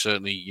weeks. He's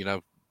certainly,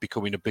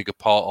 becoming a bigger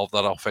part of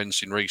that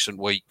offense in recent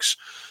weeks.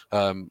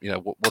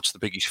 What's the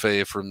biggest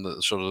fear from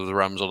the sort of the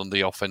Rams on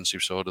the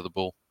offensive side of the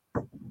ball?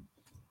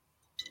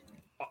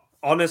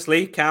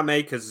 Honestly, Cam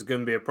Akers is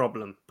going to be a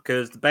problem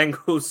because the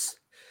Bengals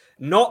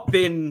not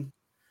been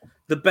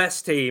the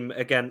best team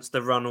against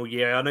the run all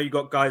year. I know you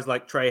got guys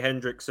like Trey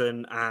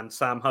Hendrickson and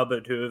Sam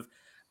Hubbard who have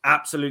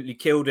absolutely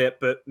killed it,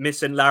 but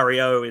missing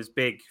Larry O is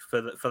big for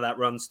that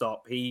run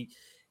stop. He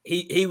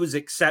was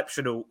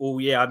exceptional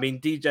all year. I mean,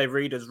 DJ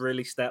Reed has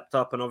really stepped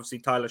up, and obviously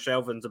Tyler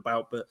Shelvin's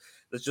about, but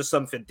there's just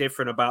something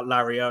different about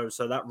Larry O.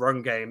 So that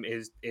run game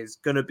is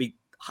going to be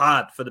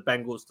hard for the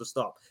Bengals to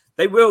stop.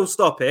 They will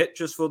stop it,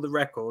 just for the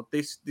record.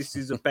 This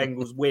is a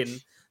Bengals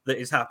win that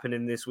is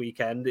happening this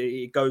weekend.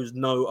 It goes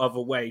no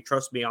other way.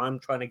 Trust me, I'm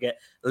trying to get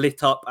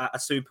lit up at a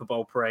Super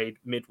Bowl parade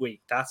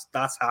midweek. That's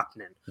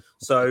happening.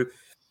 So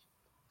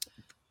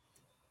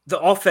the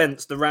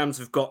offense the Rams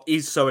have got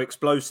is so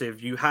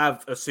explosive. You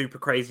have a super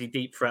crazy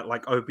deep threat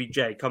like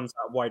OBJ, comes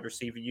out wide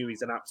receiver U.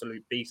 He's an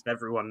absolute beast.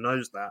 Everyone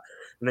knows that.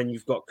 And then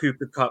you've got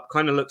Cooper Kupp,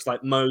 kind of looks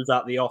like Moe's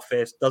at the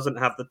office, doesn't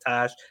have the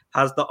tash,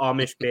 has the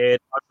Amish beard.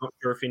 I'm not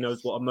sure if he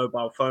knows what a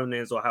mobile phone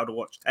is or how to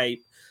watch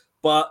tape,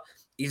 but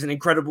he's an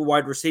incredible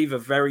wide receiver,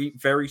 very,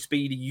 very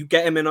speedy. You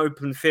get him in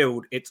open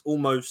field, it's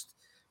almost...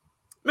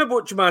 Remember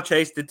what Ja'Marr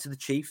Chase did to the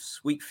Chiefs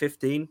week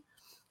 15?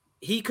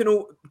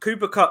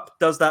 Cooper Kupp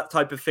does that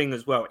type of thing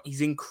as well.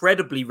 He's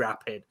incredibly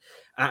rapid,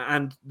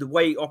 and the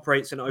way he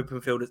operates in open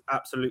field is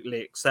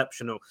absolutely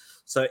exceptional.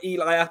 So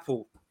Eli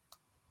Apple,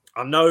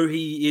 I know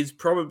he is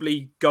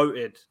probably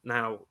goated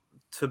now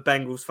to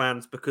Bengals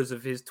fans because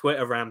of his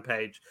Twitter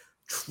rampage.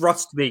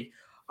 Trust me,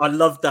 I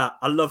love that.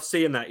 I love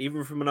seeing that,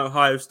 even from an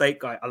Ohio State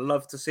guy. I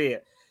love to see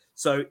it.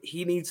 So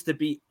he needs to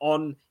be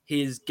on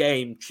his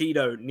game.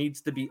 Cheeto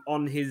needs to be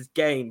on his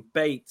game.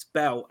 Bates,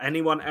 Bell,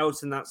 anyone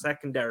else in that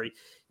secondary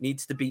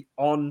needs to be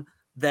on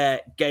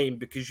their game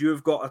because you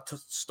have got to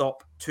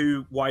stop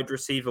 2 wide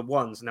receiver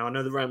ones. Now, I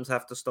know the Rams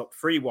have to stop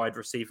 3 wide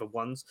receiver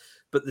ones,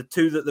 but the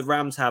 2 that the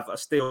Rams have are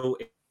still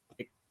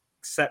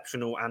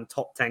exceptional and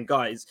top 10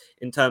 guys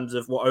in terms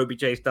of what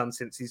OBJ's done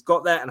since he's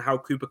got there and how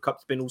Cooper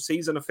Kupp's been all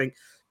season. I think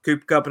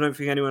Cooper Kupp, I don't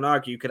think anyone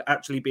argue, could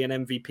actually be an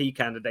MVP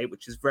candidate,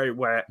 which is very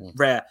rare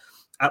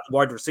at the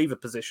wide receiver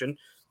position.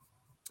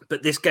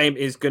 But this game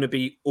is going to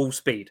be all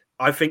speed.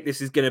 I think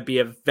this is going to be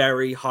a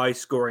very high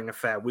scoring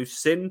affair. We've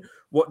seen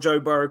what Joe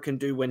Burrow can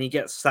do when he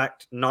gets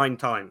sacked 9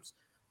 times.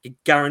 I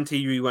guarantee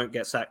you he won't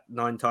get sacked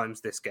 9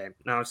 times this game.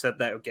 Now, I said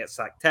that he'll get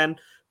sacked 10,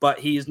 but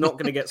he is not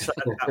going to get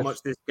sacked that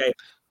much this game.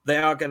 They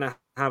are going to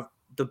have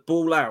the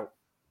ball out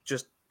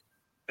just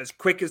as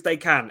quick as they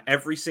can.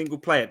 Every single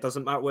play. It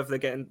doesn't matter whether they're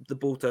getting the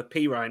ball to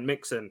P. Ryan,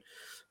 Mixon,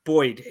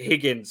 Boyd,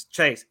 Higgins,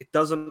 Chase. It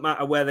doesn't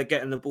matter where they're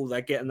getting the ball.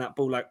 They're getting that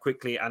ball out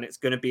quickly, and it's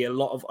going to be a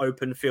lot of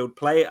open field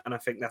play, and I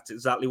think that's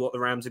exactly what the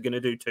Rams are going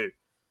to do too.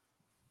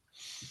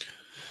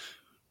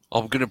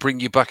 I'm going to bring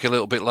you back a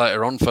little bit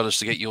later on, fellas,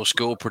 to get your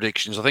score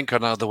predictions. I think I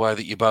know the way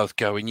that you're both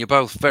going. You're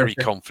both very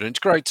confident. It's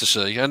great to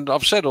see. And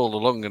I've said all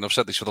along, and I've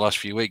said this for the last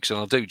few weeks,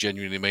 and I do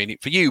genuinely mean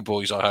it. For you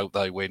boys, I hope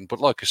they win. But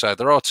like I said,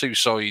 there are 2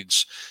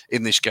 sides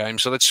in this game.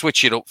 So let's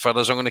switch it up,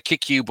 fellas. I'm going to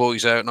kick you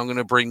boys out, and I'm going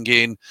to bring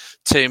in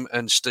Tim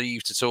and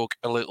Steve to talk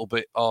a little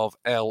bit of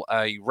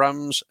LA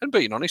Rams. And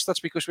being honest, that's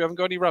because we haven't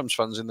got any Rams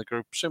fans in the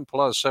group.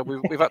 Simple as. So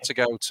we've had to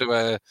go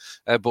to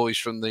our boys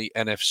from the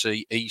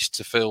NFC East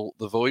to fill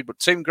the void. But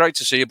Tim, great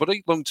to see you.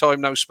 buddy. Long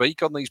time no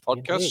speak on these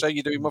podcasts. Indeed, How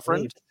you doing, my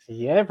friend?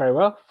 Yeah, very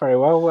well, very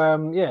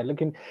well. Yeah,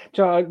 looking.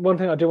 One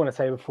thing I do want to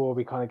say before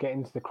we kind of get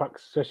into the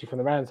crux, especially from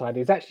the Rams side,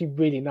 is actually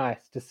really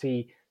nice to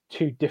see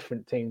two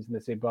different teams in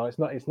the Super Bowl.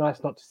 It's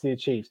nice not to see the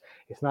Chiefs.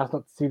 It's nice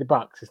not to see the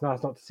Bucks. It's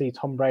nice not to see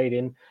Tom Brady.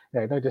 And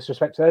no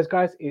disrespect to those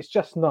guys. It's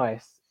just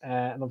nice.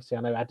 And obviously,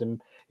 I know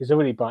Adam is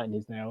already biting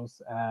his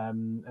nails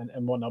and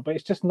whatnot. But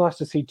it's just nice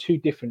to see two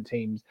different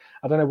teams.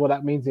 I don't know what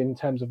that means in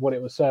terms of what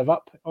it will serve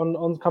up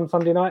on come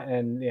Sunday night.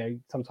 And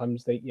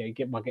sometimes they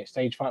might get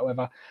stage fight or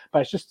whatever.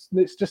 But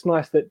it's just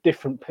nice that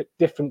different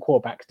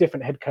quarterbacks,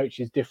 different head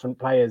coaches, different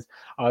players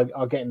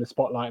are getting the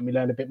spotlight, and we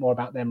learn a bit more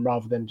about them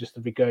rather than just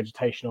the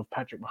regurgitation of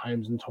Patrick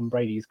Mahomes and Tom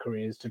Brady's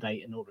careers to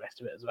date and all the rest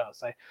of it as well.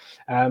 So,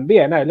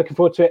 looking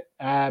forward to it.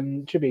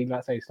 Should be, like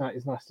I say,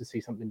 it's nice to see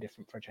something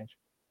different for a change.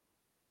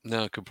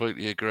 No,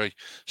 completely agree.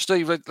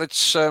 Steve, let's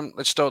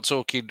start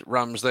talking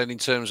Rams then in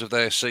terms of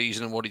their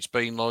season and what it's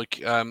been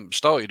like.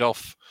 Started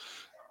off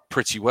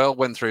pretty well,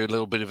 went through a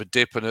little bit of a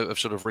dip and have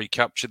sort of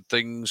recaptured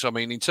things. I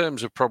mean, in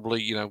terms of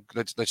probably,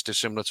 let's do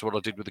similar to what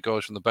I did with the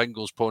guys from the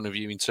Bengals point of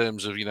view in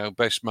terms of,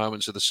 best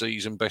moments of the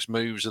season, best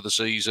moves of the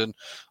season.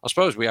 I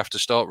suppose we have to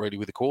start really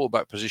with the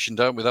quarterback position,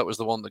 don't we? That was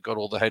the one that got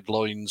all the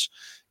headlines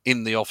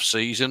in the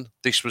off-season.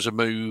 This was a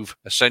move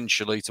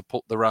essentially to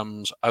put the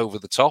Rams over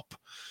the top.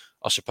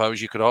 I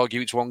suppose you could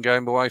argue it's one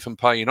game away from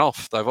paying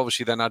off. They've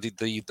obviously then added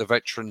the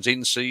veterans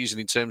in season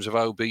in terms of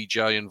OBJ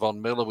and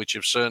Von Miller, which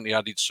have certainly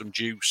added some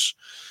juice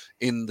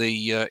in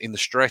the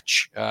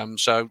stretch.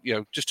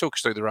 Just talk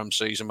us through the Rams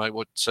season, mate.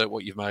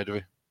 What you've made of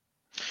it?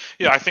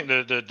 Yeah, I think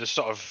the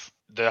sort of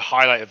the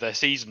highlight of their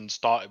season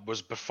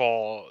was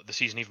before the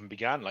season even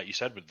began, like you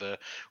said, with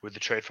the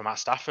trade for Matt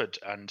Stafford,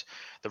 and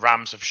the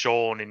Rams have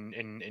shown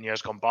in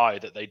years gone by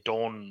that they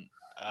don't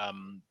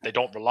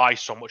rely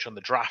so much on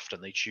the draft,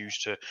 and they choose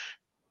to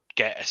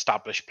get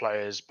established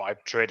players by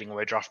trading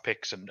away draft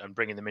picks and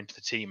bringing them into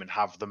the team and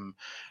have them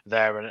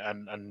there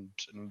and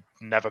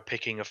never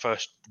picking a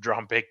first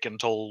round pick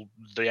until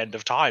the end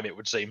of time, it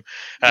would seem.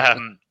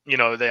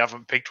 They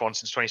haven't picked one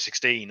since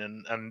 2016,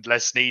 and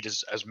Les Snead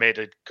has made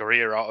a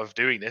career out of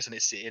doing this, and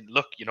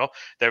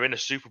they're in a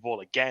Super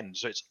Bowl again,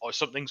 so it's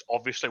something's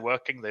obviously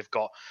working. They've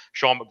got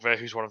Sean McVay,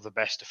 who's one of the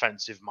best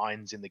defensive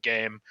minds in the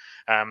game.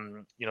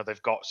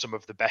 They've got some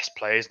of the best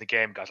players in the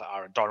game, guys like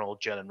Aaron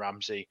Donald, Jalen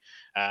Ramsey,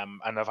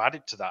 and I've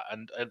added to that.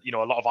 And a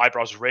lot of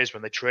eyebrows were raised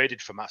when they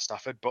traded for Matt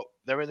Stafford, but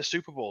they're in the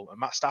Super Bowl, and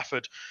Matt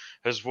Stafford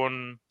has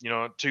won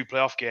 2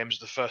 playoff games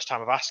the first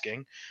time of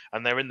asking,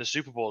 and they're in the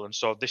Super Bowl. And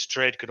so this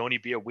trade can only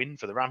be a win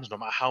for the Rams. No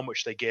matter how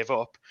much they gave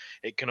up,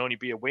 it can only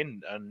be a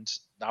win. And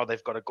now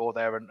they've got to go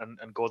there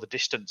and go the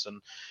distance.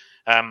 And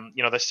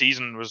the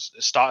season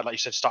started, like you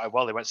said, started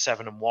well. They went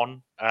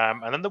 7-1,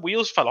 and then the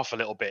wheels fell off a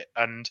little bit,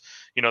 and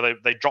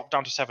they dropped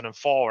down to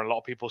 7-4, and a lot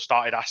of people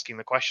started asking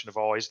the question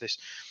of, is this,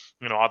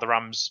 are the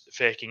Rams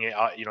faking it?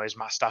 Is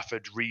Matt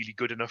Stafford really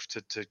good enough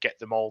to get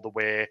them all the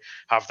way?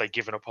 Have they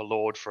given up a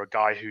load for a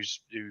guy who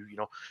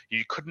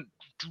you couldn't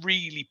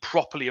really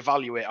properly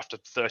evaluate after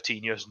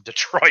 13 years in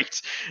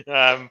Detroit?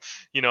 But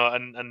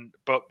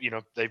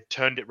they've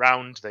turned it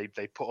round.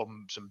 They put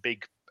on some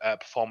big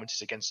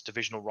performances against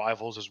divisional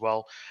rivals as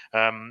well.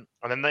 And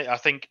then I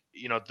think,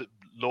 the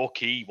low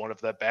key, one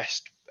of their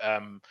best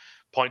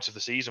points of the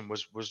season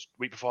was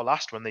week before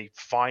last, when they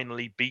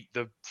finally beat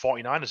the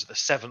 49ers at the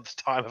 7th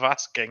time of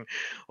asking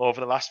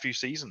over the last few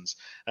seasons.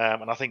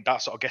 And I think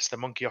that sort of gets the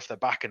monkey off their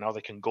back, and now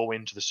they can go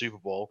into the Super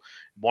Bowl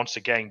once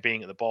again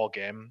being at the ball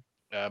game.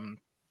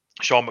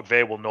 Sean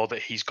McVay will know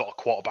that he's got a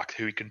quarterback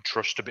who he can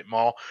trust a bit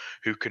more,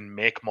 who can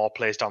make more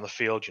plays down the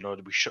field.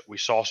 We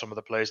saw some of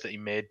the plays that he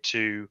made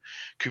to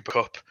Cooper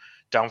Kupp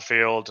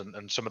downfield,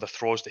 and some of the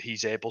throws that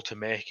he's able to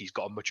make. He's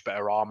got a much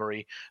better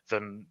armory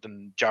than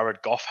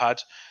Jared Goff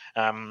had,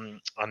 and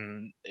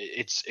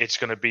it's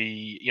going to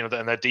be,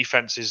 and their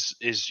defense is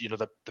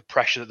the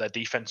pressure that their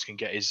defense can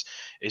get is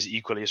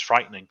equally as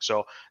frightening.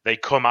 So they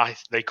come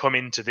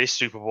into this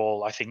Super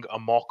Bowl, I think, a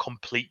more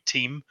complete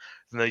team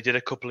than they did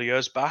a couple of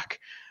years back.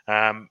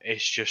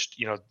 It's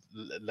just, a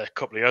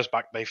couple of years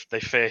back they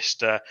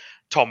faced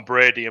Tom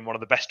Brady, and one of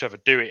the best to ever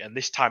do it, and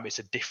this time it's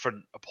a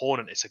different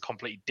opponent. It's a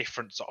completely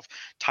different sort of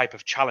type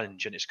of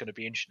challenge, and it's going to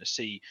be interesting to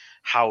see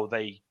how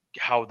they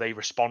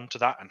respond to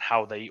that and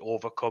how they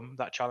overcome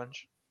that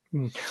challenge.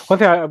 One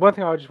thing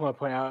I just want to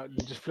point out,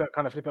 just flip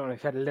it on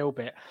its head a little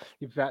bit,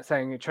 about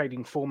saying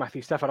trading for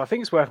Matthew Stafford. I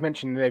think it's worth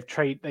mentioning they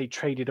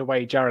traded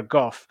away Jared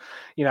Goff.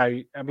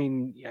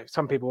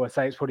 Some people will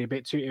say it's probably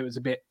it was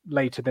a bit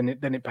later than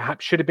it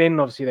perhaps should have been.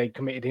 Obviously, they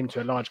committed him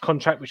to a large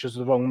contract, which was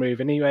the wrong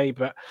move anyway.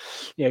 But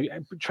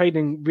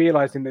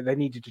realizing that they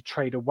needed to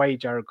trade away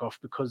Jared Goff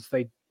because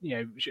they.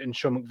 And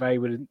Sean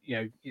McVay would,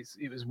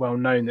 it was well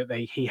known that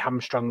he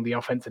hamstrung the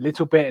offense a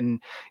little bit,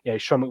 and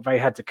Sean McVay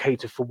had to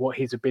cater for what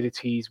his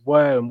abilities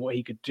were and what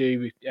he could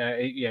do,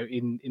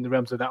 in the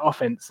realms of that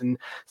offense. And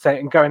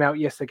going out,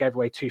 yes, they gave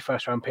away 2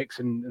 first-round picks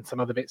and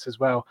some other bits as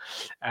well.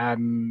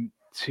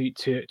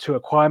 to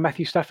acquire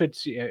Matthew Stafford.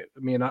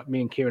 Me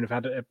and Kieran have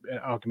had an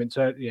argument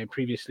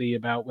previously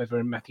about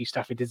whether Matthew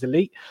Stafford is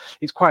elite.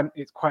 It's quite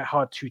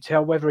hard to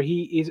tell whether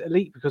he is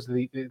elite because of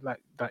the like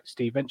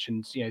Steve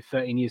mentioned.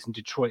 13 years in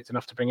Detroit is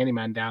enough to bring any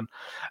man down.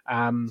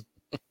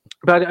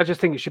 But I just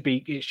think it should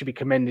be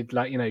commended.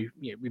 Like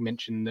we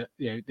mentioned that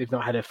they've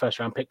not had a first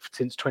round pick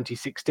since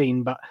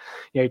 2016. But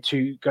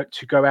to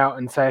go out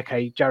and say,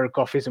 okay, Jared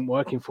Goff isn't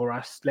working for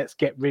us. Let's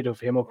get rid of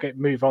him or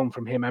move on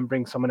from him and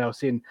bring someone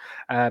else in.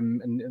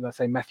 And let's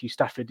say Matthew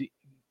Stafford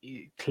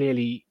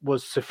clearly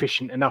was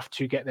sufficient enough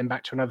to get them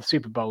back to another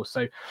Super Bowl.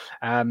 So,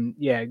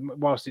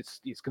 whilst it's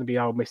going to be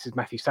Mrs.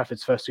 Matthew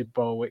Stafford's first Super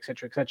Bowl,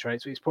 etc.,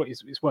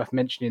 it's worth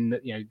mentioning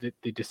that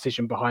the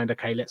decision behind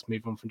let's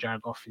move on from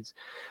Jared Goff is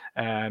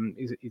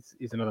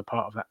another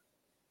part of that.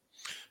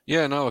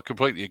 Yeah, no, I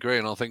completely agree,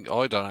 and I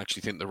don't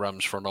actually think the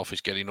Rams front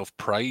office get enough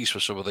praise for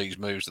some of these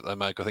moves that they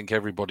make. I think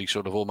everybody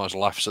sort of almost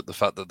laughs at the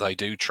fact that they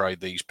do trade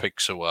these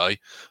picks away.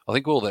 I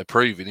think all they're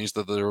proving is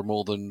that there are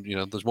more than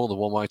there's more than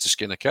one way to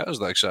skin a cat, as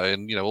they say,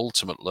 and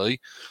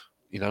ultimately,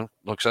 like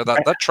I said,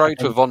 that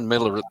trade for Von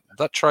Miller at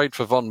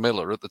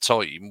the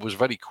time was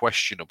very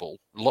questionable.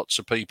 Lots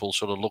of people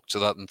sort of looked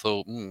at that and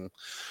thought,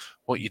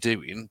 what are you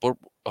doing? But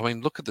I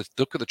mean, look at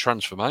the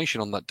transformation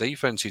on that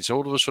defense. It's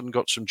all of a sudden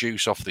got some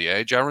juice off the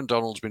edge. Aaron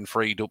Donald's been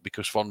freed up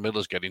because Von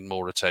Miller's getting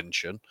more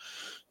attention.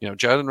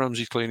 Jalen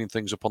Ramsey's cleaning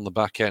things up on the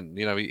back end.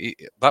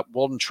 That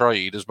one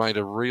trade has made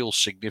a real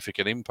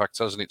significant impact,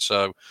 hasn't it?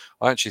 So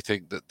I actually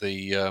think that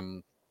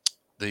the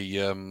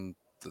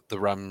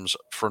Rams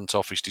front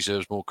office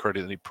deserves more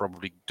credit than it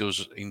probably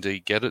does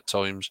indeed get at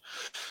times.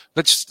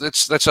 Let's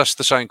ask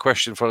the same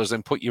question, fellas.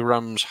 Then put your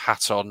Rams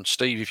hat on,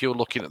 Steve. If you're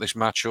looking at this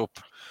matchup,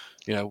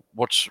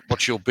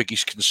 what's your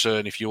biggest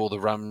concern if you're the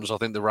Rams? I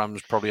think the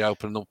Rams probably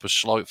open up as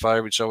slight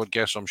favourites. I would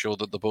guess. I'm sure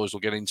that the boys will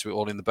get into it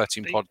all in the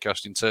betting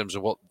podcast in terms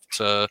of what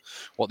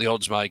the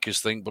odds makers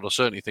think. But I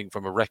certainly think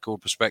from a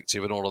record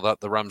perspective and all of that,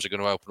 the Rams are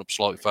going to open up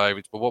slight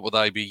favourites. But what would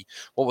they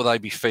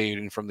be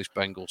fearing from this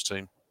Bengals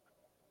team?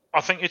 I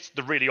think it's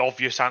the really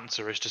obvious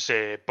answer is to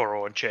say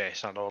Burrow and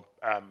Chase. I know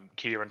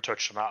Kieran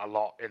touched on that a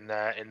lot in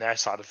their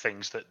side of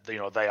things, that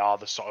they are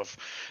the sort of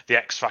the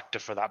X factor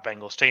for that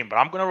Bengals team. But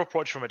I'm going to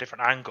approach from a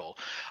different angle.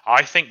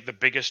 I think the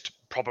biggest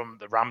problem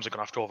the Rams are going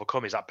to have to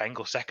overcome is that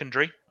Bengals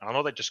secondary. And I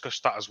know they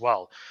discussed that as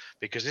well,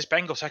 because this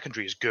Bengals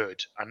secondary is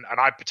good, and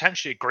I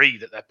potentially agree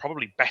that they're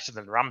probably better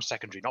than the Rams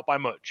secondary, not by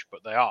much,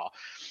 but they are.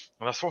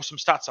 And I'll throw some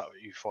stats out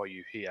for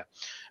you here.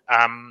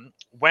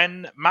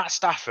 When Matt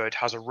Stafford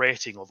has a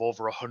rating of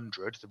over 100,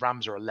 the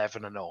Rams are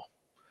 11-0.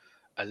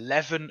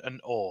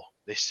 11-0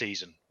 this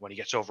season when he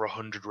gets over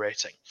 100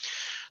 rating.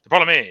 The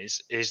problem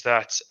is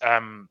that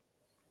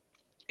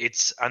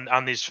his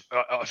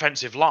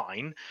offensive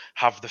line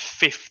have the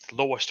 5th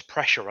lowest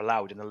pressure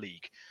allowed in the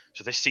league.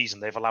 So this season,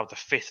 they've allowed the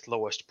 5th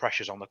lowest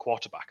pressures on the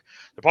quarterback.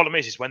 The problem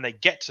is when they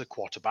get to the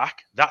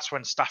quarterback, that's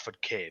when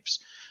Stafford caves.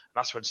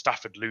 That's when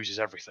Stafford loses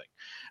everything.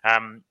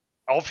 I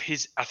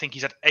think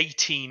he's had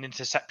 18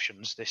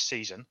 interceptions this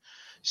season.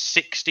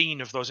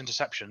 16 of those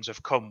interceptions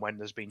have come when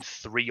there's been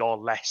 3 or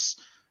less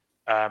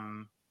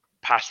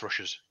pass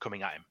rushers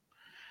coming at him.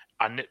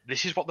 And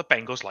this is what the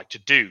Bengals like to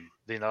do.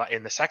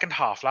 In the second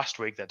half last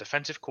week, their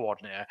defensive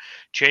coordinator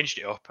changed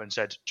it up and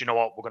said, do you know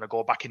what? We're going to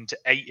go back into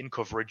 8 in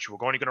coverage. We're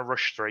only going to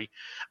rush 3.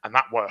 And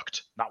that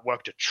worked. That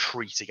worked a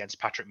treat against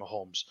Patrick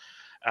Mahomes.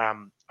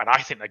 And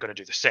I think they're going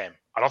to do the same.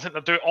 I don't think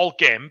they'll do it all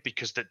game,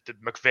 because the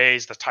McVay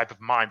is the type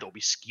of mind that will be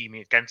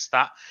scheming against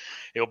that.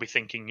 He'll be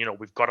thinking,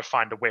 we've got to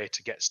find a way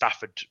to get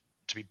Stafford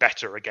to be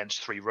better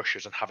against 3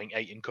 rushers and having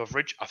 8 in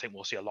coverage. I think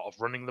we'll see a lot of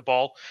running the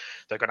ball.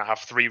 They're going to have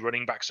 3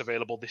 running backs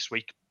available this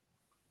week.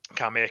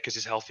 Cam Akers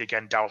is healthy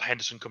again. Darrell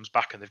Henderson comes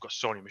back, and they've got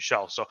Sony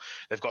Michel. So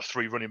they've got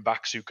 3 running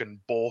backs who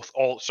can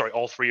all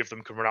 3 of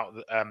them can run out,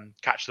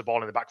 catch the ball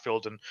in the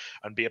backfield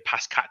and be a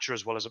pass catcher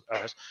as well as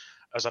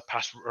a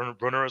pass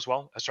runner as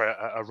well.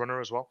 A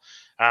runner as well.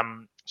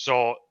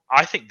 So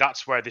I think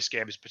that's where this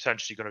game is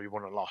potentially going to be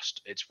won and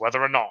lost. It's whether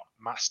or not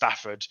Matt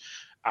Stafford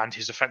and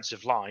his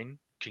offensive line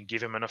can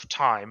give him enough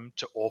time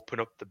to open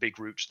up the big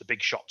routes, the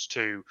big shots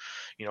too.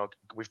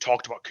 We've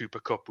talked about Cooper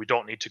Kupp. We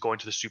don't need to go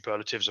into the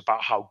superlatives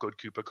about how good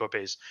Cooper Kupp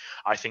is.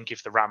 I think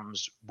if the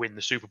Rams win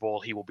the Super Bowl,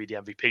 he will be the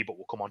MVP, but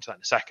we'll come on to that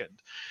in a second.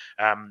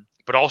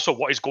 But also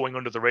what is going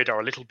under the radar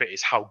a little bit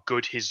is how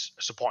good his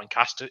supporting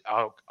cast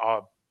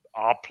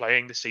are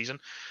playing this season.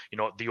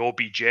 The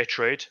OBJ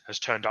trade has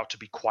turned out to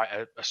be quite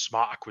a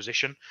smart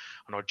acquisition.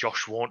 I know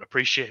Josh won't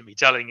appreciate me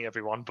telling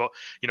everyone, but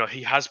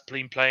he has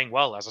been playing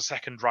well as a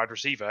second wide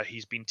receiver.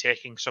 He's been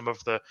taking some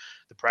of the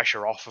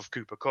pressure off of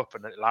Cooper Kupp,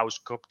 and it allows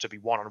Kupp to be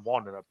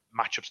one-on-one in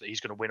matchups that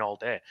he's going to win all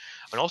day.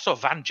 And also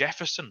Van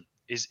Jefferson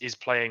is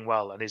playing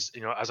well, and is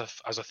as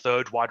a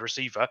third wide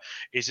receiver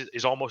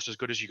is almost as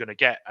good as you're going to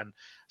get. And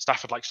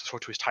Stafford likes to throw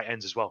to his tight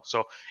ends as well.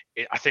 So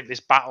I think this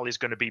battle is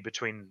going to be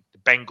between the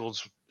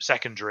Bengals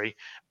secondary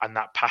and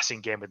that passing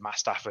game with Matt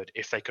Stafford.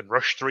 If they can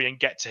rush 3 and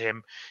get to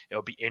him,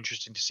 it'll be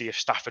interesting to see if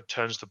Stafford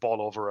turns the ball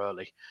over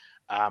early.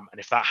 And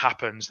if that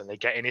happens and they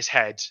get in his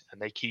head and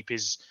they keep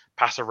his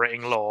passer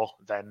rating low,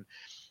 then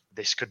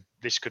this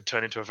could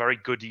turn into a very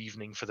good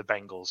evening for the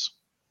Bengals.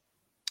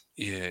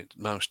 Yeah, it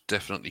most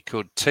definitely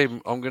could.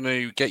 Tim, I'm going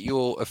to get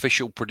your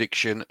official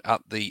prediction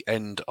at the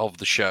end of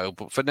the show.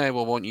 But for now,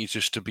 I want you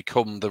just to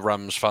become the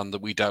Rams fan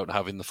that we don't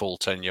have in the full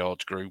 10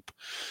 yards group.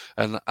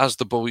 And as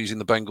the boys in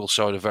the Bengals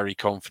side are very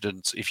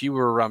confident, if you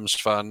were a Rams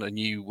fan and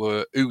you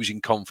were oozing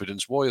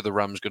confidence, why are the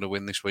Rams going to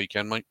win this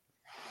weekend, mate?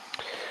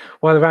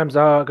 Well, the Rams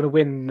are going to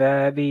win.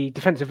 The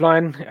defensive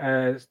line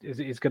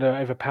is going to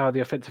overpower the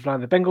offensive line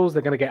of the Bengals.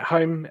 They're going to get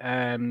home.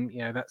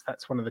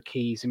 That's one of the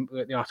keys. In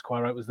the article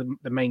I wrote was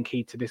the main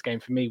key to this game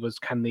for me was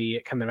can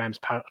the Rams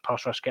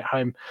pass rush get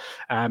home?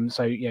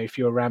 So if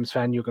you're a Rams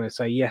fan, you're going to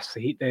say yes,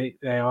 they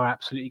are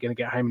absolutely going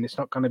to get home, and it's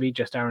not going to be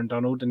just Aaron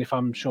Donald. And if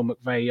I'm Sean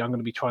McVay, I'm going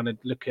to be trying to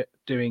look at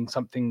doing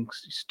some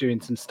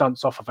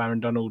stunts off of Aaron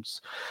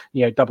Donald's,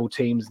 double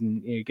teams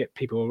and get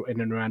people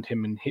in and around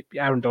him and hit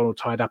Aaron Donald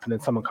tied up, and then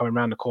someone coming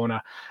around the corner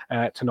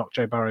to knock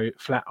Joe Burrow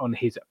flat on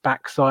his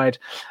backside.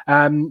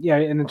 And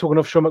then talking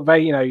of Sean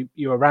McVay,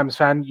 you're a Rams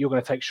fan, you're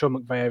going to take Sean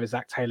McVay over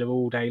Zach Taylor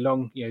all day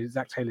long.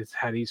 Zach Taylor's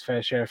had his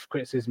fair share of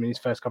criticism in his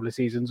first couple of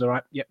seasons. All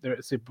right, yep, they're at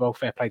the Super Bowl,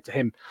 fair play to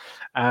him.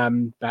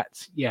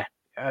 But yeah,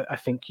 I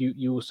think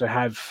you also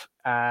have.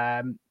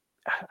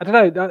 I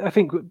don't know. I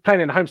think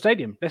playing in a home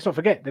stadium. Let's not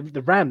forget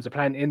the Rams are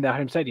playing in their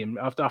home stadium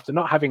after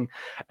not having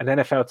an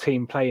NFL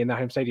team play in their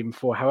home stadium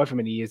for however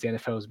many years the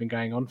NFL has been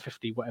going on,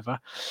 50 whatever.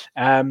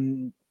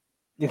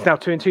 It's now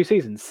 2 and 2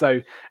 seasons. So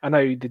I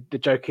know the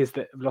joke is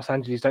that Los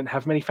Angeles don't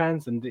have many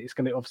fans, and it's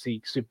going to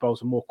obviously Super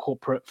Bowls are more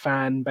corporate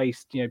fan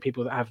based.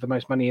 People that have the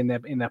most money in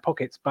their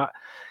pockets, but.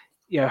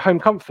 Home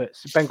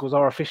comforts. Bengals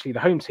are officially the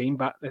home team,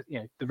 but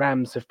the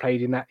Rams have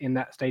played in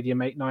that stadium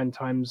 8-9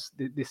 times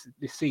this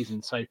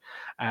season. So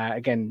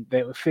again,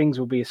 things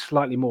will be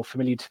slightly more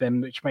familiar to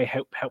them, which may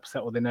help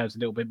settle their nerves a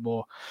little bit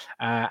more.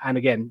 And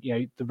again,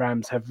 the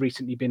Rams have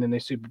recently been in a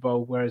Super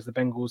Bowl, whereas the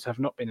Bengals have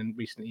not been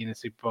recently in a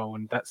Super Bowl,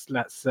 and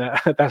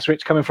that's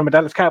rich coming from a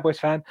Dallas Cowboys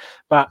fan.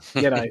 But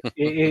it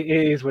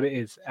is what it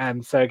is.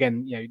 And so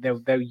again,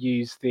 they'll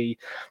use the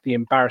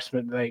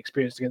embarrassment that they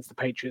experienced against the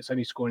Patriots,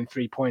 only scoring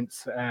 3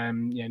 points.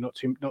 Not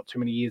too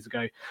many years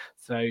ago.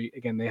 So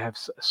again, they have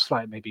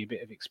maybe a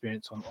bit of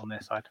experience on their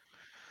side.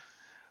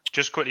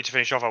 Just quickly to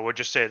finish off, I would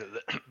just say that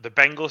the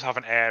Bengals have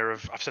an air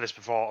of, I've said this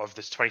before, of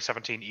this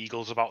 2017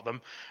 Eagles about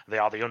them. They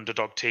are the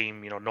underdog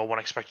team. No one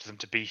expected them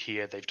to be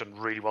here. They've done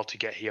really well to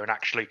get here, and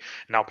actually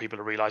now people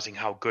are realizing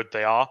how good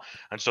they are.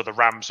 And so the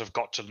Rams have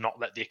got to not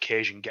let the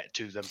occasion get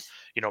to them.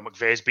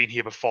 McVay's been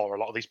here before. A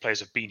lot of these players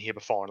have been here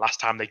before, and last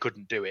time they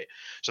couldn't do it.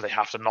 So they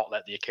have to not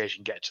let the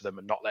occasion get to them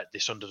and not let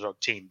this underdog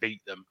team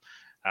beat them,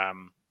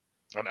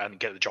 and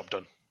get the job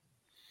done.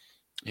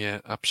 Yeah,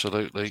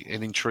 absolutely.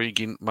 An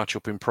intriguing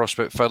matchup in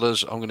prospect,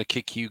 fellas. I'm going to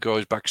kick you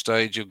guys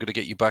backstage. I'm going to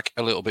get you back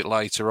a little bit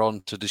later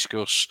on to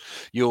discuss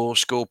your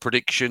score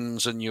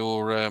predictions and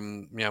your,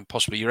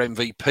 possibly your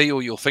MVP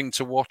or your thing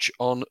to watch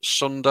on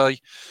Sunday.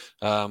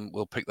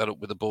 We'll pick that up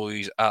with the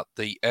boys at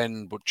the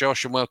end. But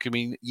Josh, I'm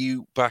welcoming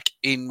you back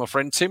in, my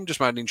friend. Tim just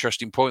made an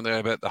interesting point there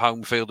about the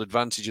home field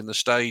advantage in the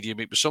stadium.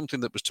 It was something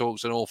that was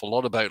talked an awful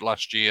lot about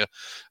last year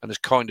and has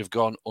kind of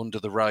gone under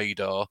the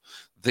radar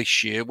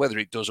this year. Whether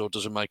it does or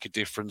doesn't make a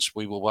difference,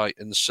 we will wait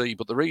and see.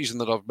 But the reason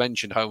that I've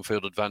mentioned home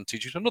field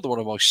advantage is another one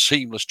of my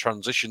seamless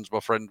transitions, my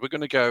friend. We're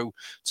going to go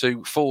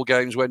to 4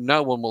 games where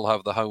no one will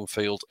have the home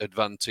field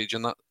advantage,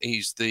 and that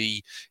is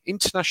the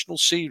International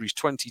Series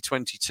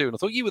 2022. And I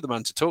thought you were the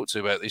man to talk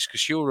to about this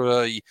because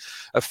you're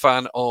a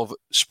fan of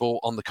sport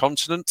on the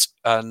continent.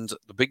 And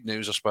the big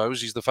news, I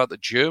suppose, is the fact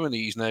that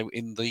Germany is now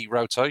in the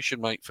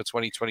rotation, mate, for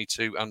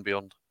 2022 and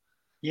beyond.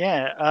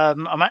 Yeah,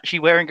 I'm actually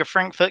wearing a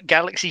Frankfurt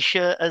Galaxy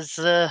shirt as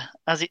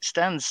it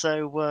stands.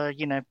 So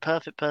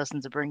perfect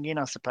person to bring in,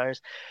 I suppose.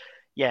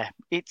 Yeah,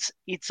 it's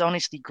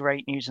honestly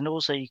great news, and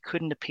also you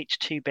couldn't have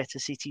pitched 2 better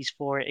cities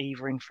for it,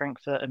 either in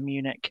Frankfurt and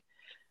Munich.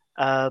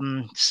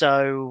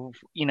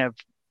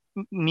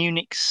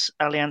 Munich's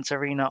Allianz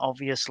Arena,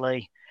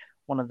 obviously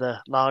one of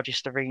the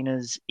largest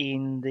arenas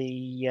in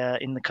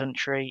the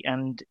country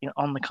and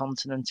on the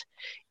continent.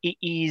 It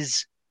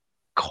is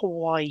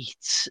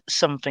quite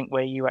something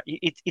where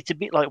it's a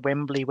bit like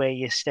Wembley, where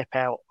you step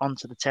out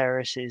onto the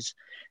terraces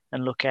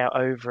and look out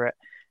over it.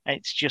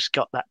 It's just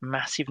got that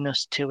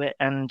massiveness to it,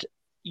 and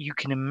you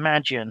can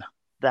imagine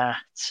that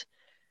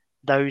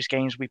those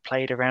games we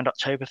played around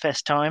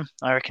Oktoberfest time.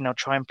 I reckon I'll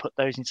try and put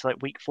those into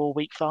like week 4,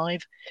 week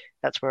 5.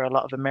 That's where a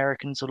lot of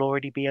Americans will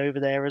already be over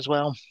there as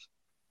well.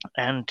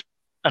 And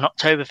an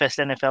Oktoberfest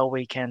NFL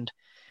weekend,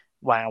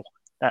 wow.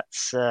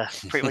 That's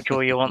pretty much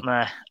all you want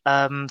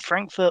there.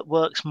 Frankfurt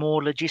works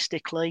more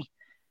logistically.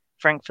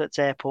 Frankfurt's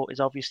airport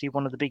is obviously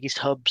one of the biggest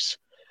hubs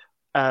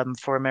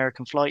for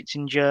American flights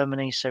in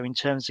Germany. So in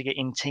terms of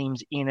getting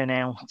teams in and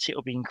out,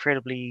 it'll be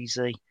incredibly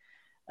easy.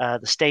 The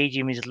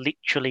stadium is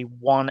literally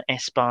 1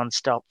 S-Bahn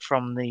stop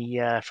from the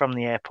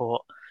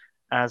airport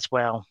as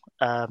well.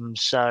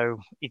 So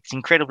it's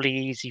incredibly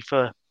easy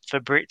for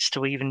Brits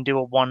to even do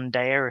a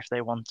one-dayer if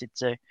they wanted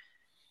to.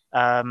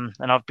 And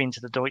I've been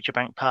to the Deutsche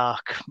Bank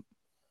Park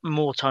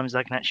more times than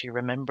I can actually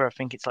remember. I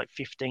think it's like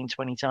 15,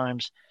 20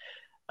 times.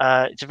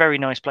 It's a very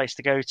nice place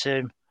to go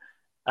to.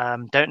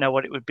 Don't know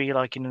what it would be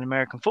like in an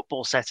American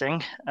football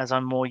setting, as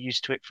I'm more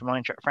used to it from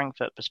Eintracht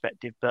Frankfurt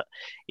perspective. But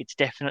it's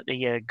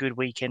definitely a good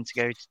weekend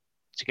to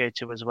go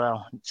to as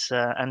well. It's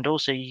and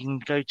also you can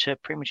go to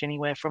pretty much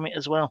anywhere from it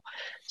as well.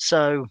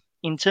 So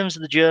in terms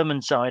of the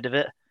German side of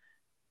it,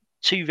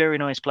 2 very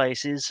nice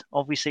places.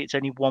 Obviously, it's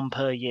only 1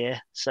 per year,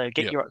 so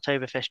get your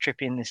Oktoberfest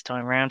trip in this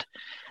time round,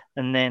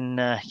 and then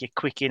you're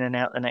quick in and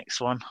out the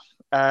next one.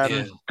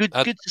 Good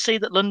to see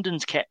that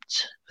London's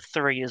kept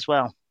 3 as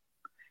well.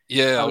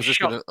 Yeah, I was just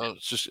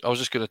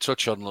going to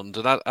touch on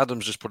London.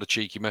 Adam's just put a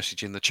cheeky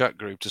message in the chat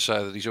group to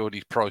say that he's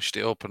already priced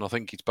it up, and I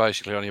think it's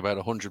basically only about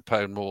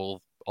 £100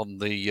 more on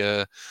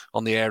the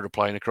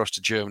aeroplane across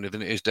to Germany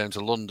than it is down to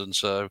London.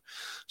 So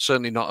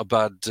certainly not a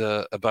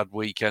bad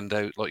weekend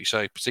out, like you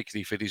say,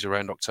 particularly if it is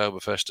around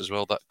Oktoberfest as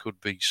well. That could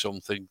be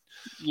something.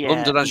 Yeah.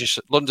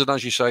 London,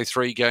 as you say,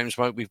 3 games,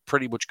 mate. We've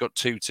pretty much got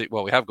 2 teams.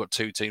 Well, we have got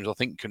 2 teams, I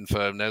think,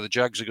 confirmed now. The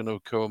Jags are going to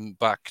come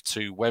back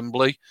to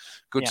Wembley.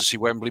 Good to see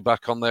Wembley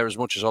back on there. As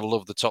much as I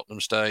love the Tottenham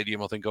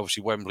Stadium, I think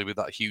obviously Wembley with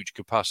that huge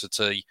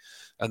capacity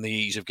and the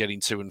ease of getting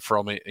to and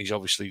from it is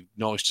obviously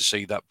nice to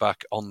see that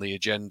back on the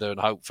agenda. And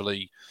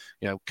hopefully,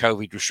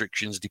 COVID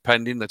restrictions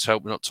depending. Let's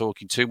hope we're not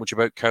talking too much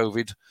about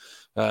COVID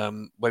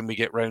when we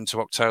get round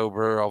to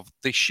October of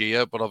this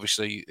year. But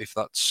obviously, if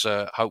that's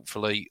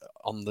hopefully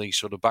on the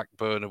sort of back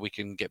burner, we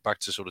can get back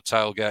to sort of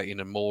tailgating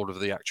and more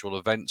of the actual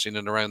events in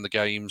and around the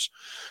games.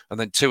 And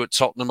then 2 at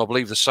Tottenham. I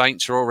believe the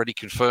Saints are already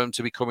confirmed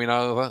to be coming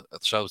over.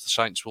 So the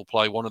Saints will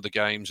play one of the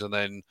games, and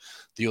then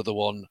the other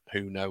one,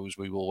 who knows?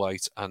 We will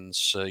wait and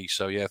see.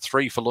 So yeah,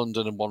 3 for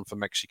London and 1 for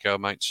Mexico,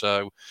 mate.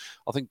 So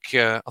I think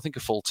a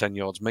full 10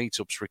 yards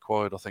meetup's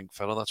required. I think,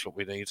 fella, that's what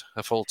we need.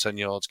 A full 10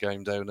 yards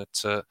game down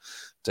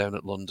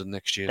at London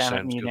next year.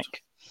 Sounds good.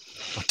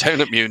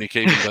 Down at Munich,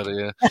 even better.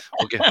 Yeah,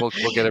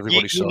 we'll get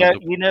everybody signed up.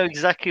 You know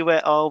exactly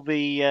where I'll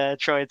be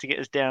trying to get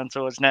us down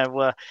towards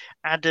now.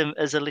 Adam,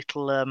 as a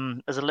little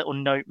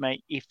note,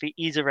 mate, if it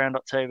is around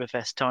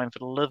Oktoberfest time, for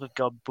the love of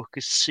God, book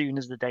as soon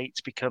as the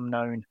dates become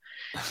known.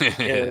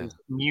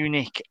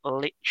 Munich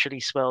literally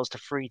swells to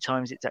 3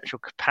 times its actual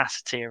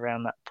capacity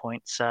around that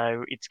point,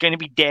 so it's going to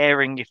be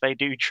daring if they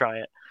do try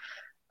it.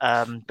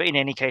 But in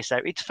any case,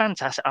 though, it's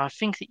fantastic. I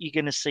think that you're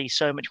going to see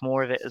so much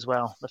more of it as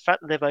well. The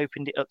fact that they've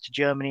opened it up to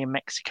Germany and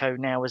Mexico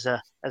now as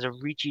a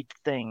rigid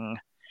thing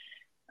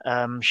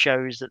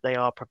shows that they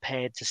are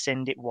prepared to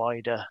send it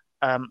wider.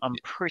 I'm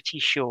pretty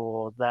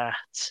sure that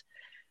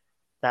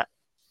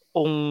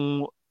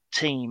all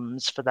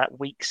teams for that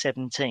week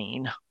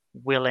 17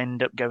 will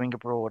end up going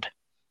abroad.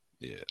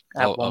 Yeah,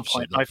 at one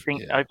point, I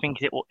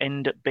think it will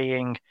end up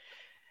being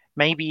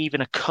maybe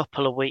even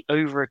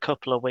over a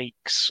couple of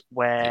weeks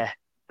where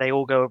they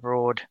all go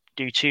abroad,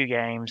 do 2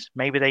 games.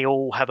 Maybe they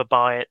all have a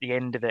bye at the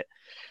end of it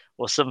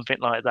or something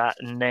like that,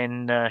 and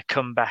then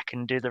come back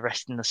and do the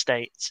rest in the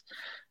States.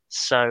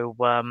 So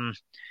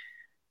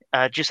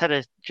just had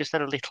a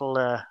little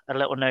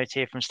note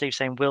here from Steve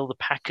saying, will the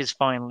Packers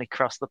finally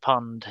cross the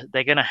pond?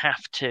 They're going to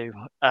have to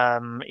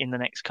in the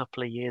next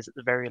couple of years at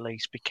the very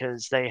least,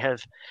 because they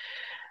have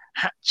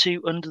had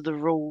to under the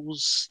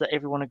rules that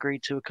everyone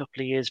agreed to a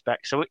couple of years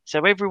back. So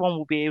everyone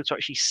will be able to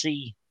actually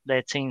see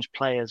their teams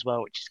play as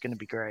well, which is going to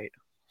be great.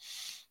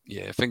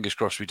 Yeah, fingers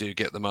crossed we do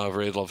get them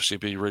over. It'll obviously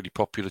be a really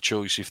popular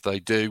choice if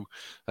they do.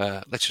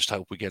 Let's just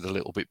hope we get a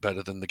little bit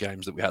better than the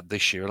games that we had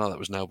this year. I know that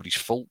was nobody's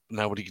fault.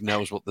 Nobody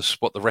knows what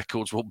the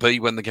records will be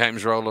when the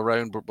games roll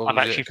around. But I've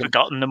actually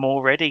forgotten them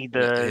already.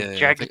 The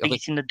Jags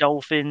beating the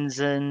Dolphins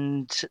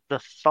and the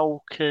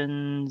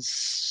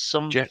Falcons.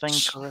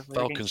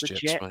 Falcons,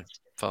 Jets, mate.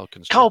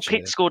 Falcons. Carl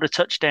Pitt scored a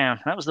touchdown.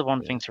 That was the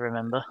one thing to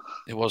remember.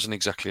 It wasn't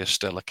exactly a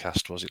stellar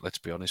cast, was it? Let's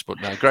be honest. But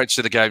no, great to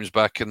see the games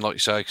back. And like you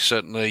say,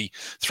 certainly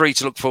 3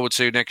 to look forward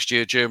to next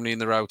year. Germany in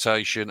the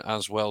rotation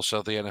as well.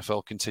 So the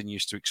NFL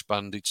continues to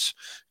expand its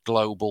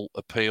global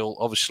appeal.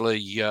 Obviously,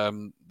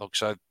 like I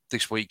said,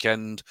 this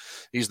weekend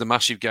is the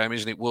massive game,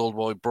 isn't it?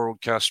 Worldwide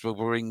broadcast. We'll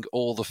bring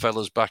all the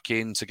fellas back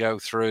in to go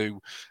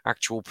through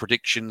actual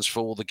predictions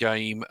for the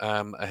game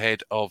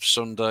ahead of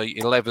Sunday,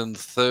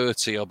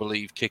 11:30, I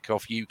believe,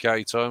 kickoff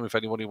UK time. If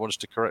anybody wants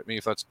to correct me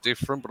if that's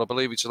different, but I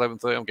believe it's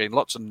 11:30. I'm getting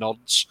lots of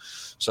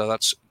nods, so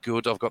that's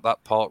good. I've got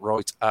that part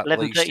right at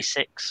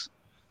 11:36.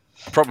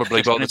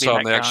 Probably by the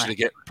time they actually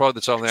get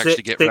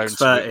round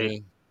to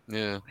it.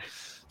 Yeah.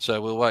 So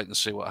we'll wait and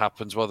see what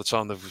happens. By the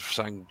time they've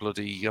sang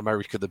bloody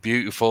America the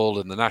Beautiful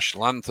and the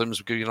national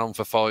anthems going on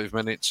for 5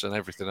 minutes and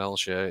everything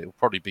else, it'll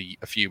probably be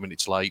a few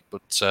minutes late.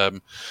 But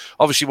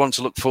obviously one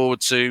to look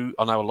forward to.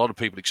 I know a lot of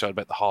people are excited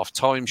about the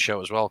halftime show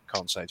as well.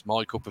 Can't say it's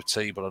my cup of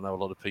tea, but I know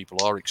a lot of people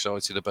are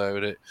excited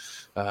about it.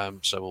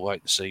 So we'll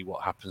wait and see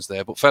what happens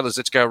there. But fellas,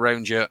 let's go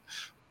around you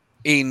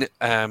in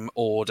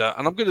order.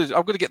 And I'm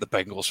gonna get the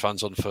Bengals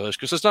fans on first,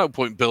 because there's no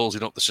point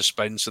building up the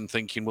suspense and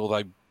thinking, will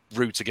they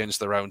root against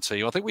their own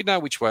team? I think we know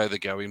which way they're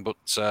going, but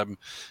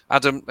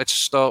Adam, let's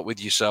start with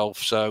yourself.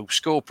 So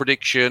score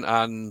prediction,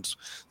 and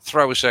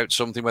throw us out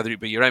something, whether it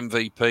be your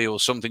MVP or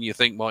something you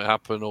think might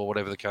happen or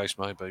whatever the case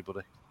may be,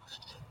 buddy.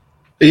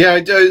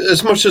 Yeah,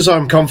 as much as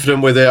I'm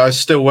confident with it, I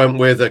still went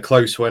with a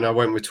close win. I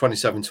went with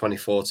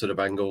 27-24 to the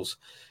Bengals.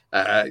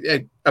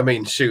 I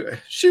mean, shooter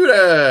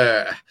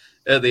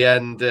at the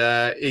end.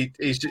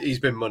 He's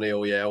been money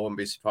all year. I wouldn't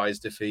be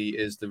surprised if he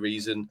is the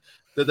reason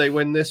that they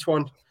win this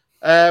one.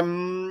 Slightly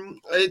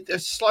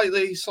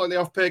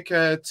off pick.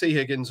 T.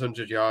 Higgins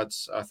 100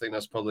 yards. I think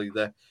that's probably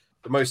the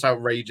most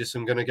outrageous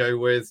I'm going to go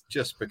with,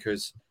 just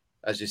because,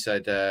 as you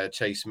said,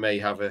 Chase may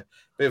have a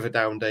bit of a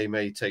down day,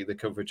 may take the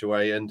coverage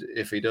away, and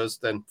if he does,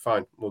 then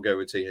fine, we'll go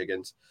with T.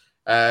 Higgins.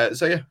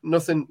 So yeah,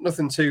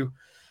 nothing too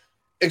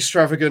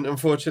extravagant,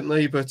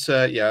 unfortunately, but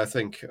I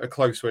think a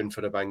close win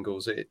for the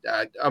Bengals.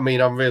 I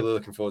mean, I'm really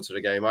looking forward to the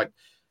game.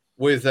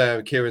 With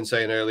Kieran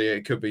saying earlier,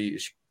 it could be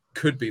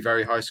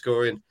very high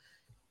scoring.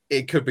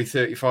 It could be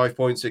 35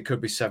 points. It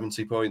could be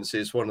 70 points.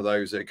 It's one of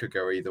those that could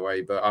go either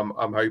way. But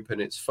I'm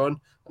hoping it's fun,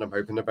 and I'm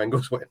hoping the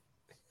Bengals win.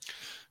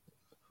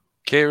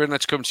 Kieran,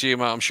 let's come to you,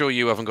 mate. I'm sure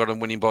you haven't got them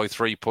winning by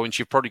 3 points.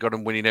 You've probably got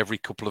them winning every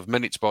couple of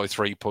minutes by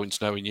 3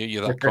 points, knowing you.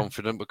 You're that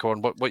confident. But come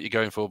on, what are you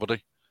going for,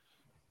 buddy?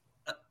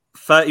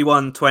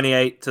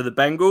 31-28 to the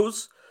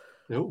Bengals.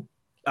 Ooh.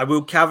 I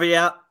will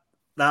caveat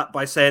that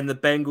by saying the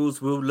Bengals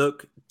will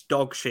look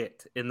dog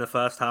shit in the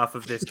first half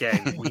of this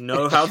game. We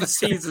know how the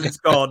season's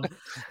gone.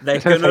 They're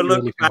going to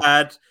look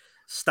bad.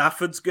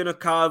 Stafford's going to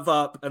carve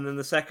up, and then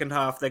the second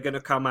half, they're going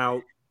to come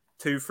out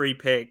 2-3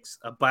 picks,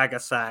 a bag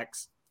of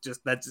sacks.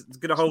 That's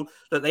going to hold.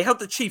 Look, they held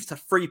the Chiefs to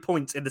 3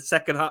 points in the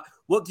second half.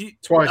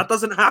 Twice. That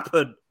doesn't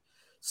happen.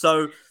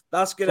 So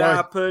that's going to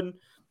happen.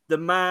 The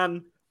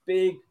man,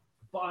 Big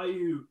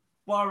Bayou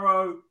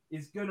Burrow,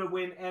 is going to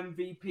win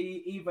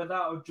MVP, either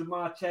that or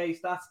Jamar Chase.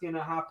 That's going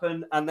to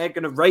happen. And they're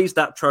going to raise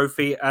that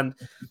trophy. And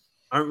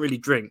I don't really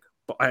drink,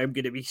 but I am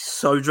going to be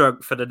so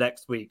drunk for the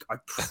next week. I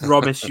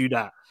promise you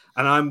that.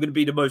 And I'm going to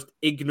be the most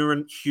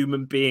ignorant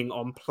human being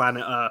on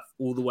planet Earth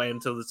all the way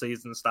until the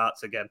season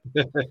starts again.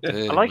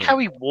 I like how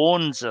he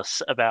warns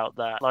us about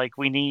that. Like,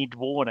 we need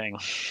warning.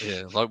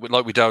 Yeah,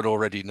 like we don't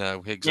already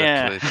know.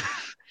 Exactly.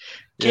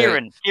 Yeah.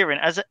 Kieran,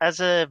 as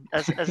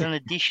an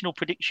additional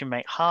prediction,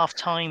 mate,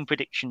 halftime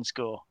prediction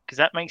score, because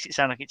that makes it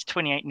sound like it's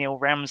 28-0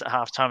 Rams at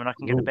halftime, and I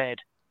can go to bed.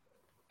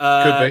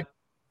 Could be.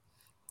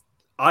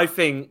 I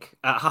think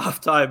at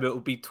halftime it will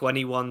be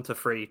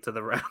 21-3 to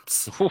the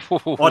Rams.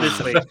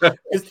 Honestly,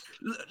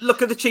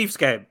 look at the Chiefs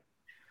game.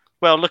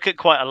 Well, look at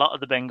quite a lot of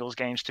the Bengals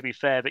games, to be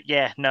fair. But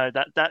yeah, no,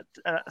 that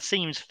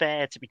seems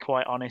fair, to be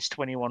quite honest.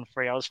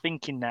 21-3. I was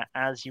thinking that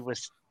as you were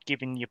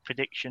giving your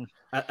prediction.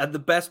 And the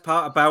best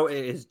part about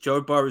it is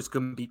Joe Burrow is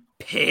going to be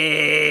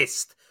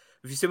pissed.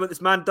 Have you seen what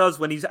this man does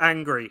when he's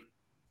angry?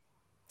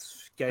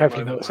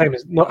 Hopefully not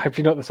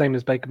the same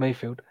as Baker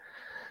Mayfield.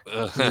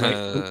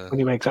 When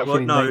he makes up for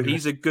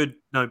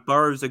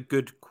Burrow's a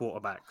good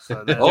quarterback.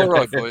 So all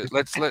right, boys,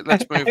 let's move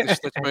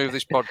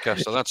this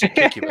podcast. So that's a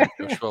kick you back,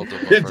 Josh. Well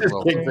done.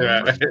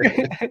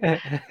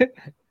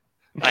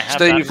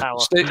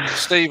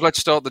 Steve, let's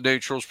start the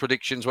neutrals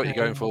predictions. What are you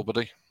going for,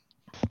 buddy?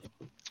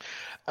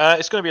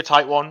 It's going to be a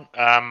tight one.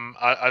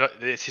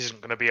 This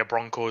isn't going to be a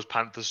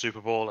Broncos-Panthers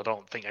Super Bowl. I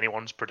don't think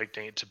anyone's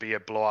predicting it to be a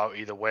blowout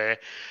either way.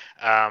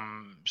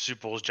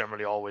 Super Bowls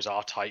generally always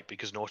are tight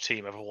because no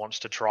team ever wants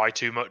to try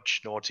too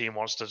much. No team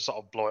wants to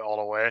sort of blow it all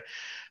away.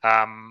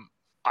 I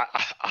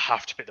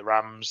have to pick the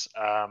Rams.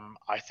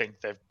 I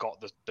think they've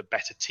got the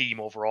better team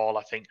overall.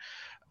 I think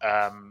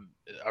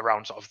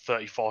around sort of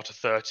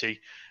 34-30.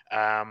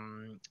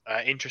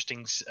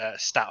 Interesting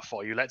stat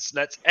for you. Let's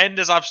end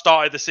as I've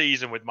started the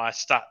season with my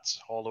stats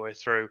all the way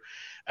through.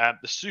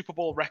 The Super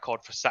Bowl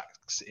record for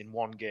sacks in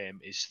one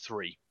game is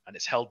 3, and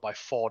it's held by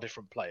 4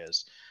 different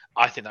players.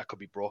 I think that could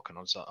be broken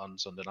on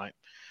Sunday night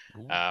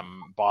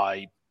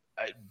by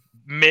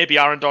maybe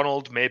Aaron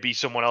Donald, maybe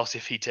someone else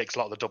if he takes a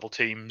lot of the double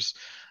teams.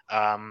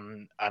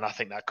 And I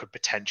think that could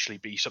potentially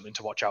be something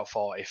to watch out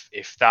for.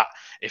 If that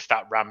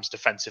Rams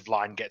defensive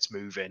line gets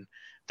moving,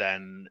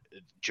 then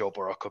Joe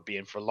Burrow could be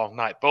in for a long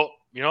night. But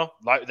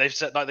like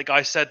the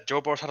guy said,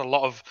 Joe Burrow's had a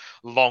lot of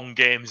long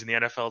games in the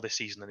NFL this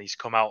season, and he's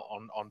come out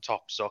on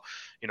top. So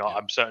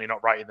I'm certainly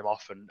not writing them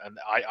off, and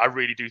I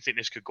really do think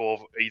this could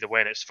go either way.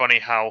 And it's funny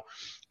how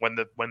when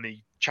the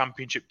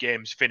championship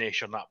games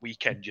finish on that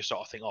weekend, you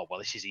sort of think, oh well,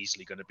 this is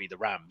easily going to be the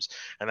Rams,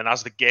 and then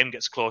as the game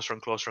gets closer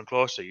and closer and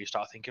closer, you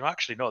start thinking,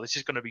 actually no, this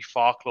is going to be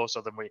far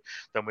closer than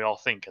we all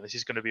think, and this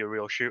is going to be a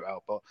real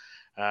shootout. But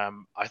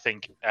I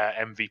think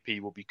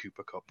MVP will be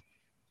Cooper Kupp.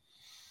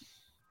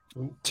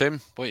 Tim,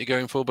 what are you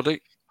going for,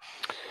 buddy?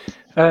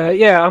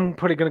 I'm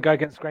probably going to go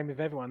against the grain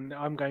with everyone.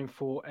 I'm going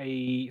for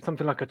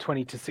something like a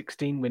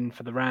 20-16 win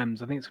for the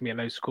Rams. I think it's going to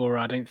be a low scorer.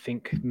 I don't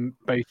think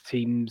both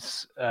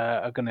teams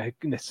are going to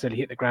necessarily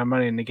hit the ground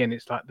running. And again,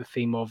 it's like the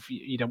theme of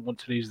you don't want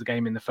to lose the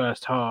game in the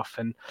first half.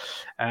 And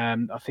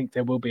I think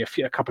there will be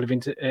a couple of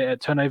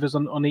turnovers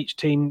on each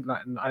team.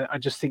 I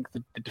just think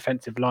the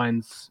defensive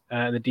lines,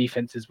 the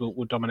defenses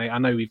will dominate. I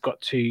know we've got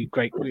two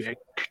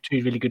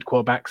really good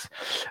quarterbacks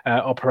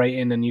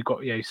operating, and you've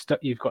got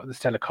the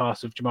stellar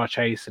cast of Jamar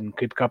Chase and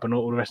Cooper Cup and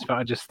all the rest of it.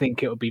 I just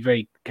think it will be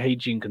very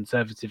cagey and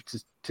conservative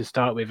to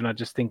start with, and I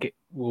just think it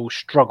will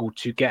struggle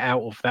to get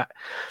out of that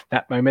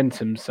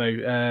momentum. So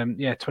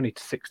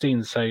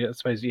 20-16. So I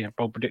suppose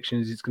bold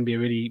prediction is it's going to be a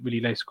really really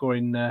low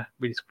scoring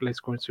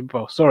Super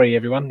Bowl. Sorry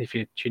everyone if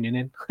you're tuning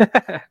in.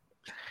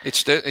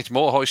 It's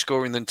more high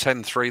scoring than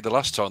 10-3 the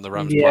last time the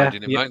Rams played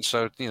in it, mate.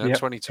 So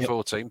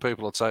 20-14,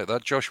 people will take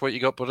that. Josh, what you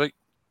got, buddy?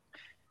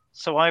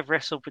 So I've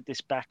wrestled with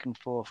this back and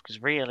forth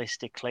because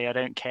realistically, I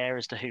don't care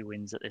as to who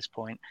wins at this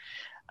point.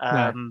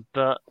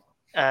 But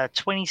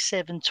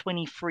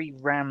 27-23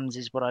 Rams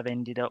is what I've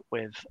ended up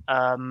with.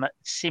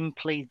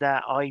 Simply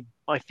that I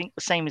think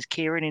the same as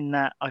Kieran in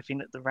that I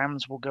think that the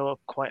Rams will go up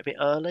quite a bit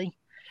early.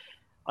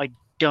 I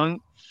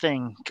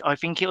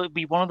think it would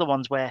be one of the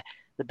ones where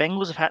the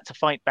Bengals have had to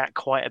fight back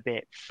quite a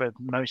bit for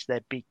most of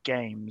their big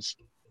games.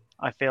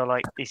 I feel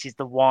like this is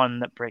the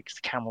one that breaks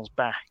the camel's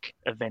back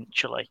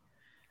eventually.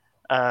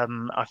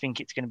 I think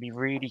it's going to be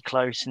really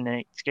close, and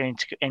it's going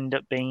to end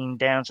up being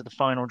down to the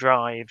final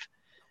drive,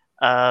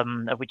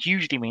 which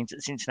usually means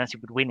that Cincinnati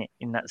would win it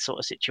in that sort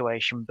of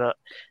situation. But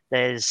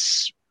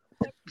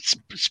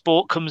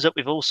sport comes up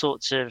with all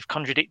sorts of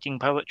contradicting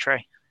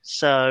poetry.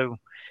 So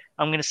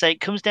I'm going to say it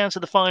comes down to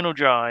the final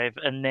drive,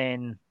 and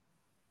then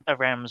a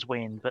Rams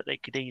win, but they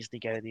could easily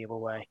go the other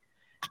way.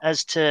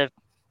 As to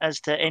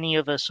any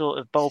other sort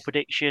of bold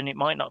prediction, it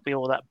might not be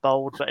all that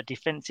bold, but a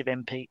defensive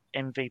MVP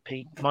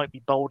might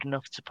be bold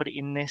enough to put it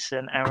in this,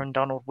 and Aaron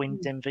Donald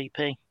wins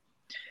MVP.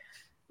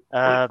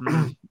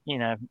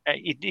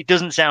 It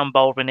doesn't sound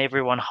bold when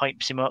everyone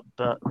hypes him up,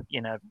 but,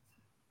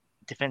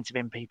 defensive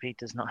MVP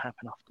does not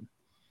happen often.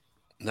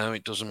 No,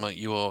 it doesn't, mate.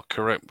 You are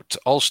correct. But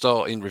I'll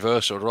start in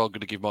reverse order. I'm going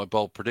to give my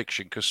bold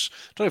prediction because I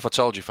don't know if I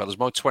told you, fellas,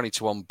 my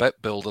 20-1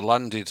 bet builder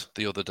landed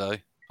the other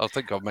day. I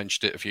think I've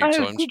mentioned it a few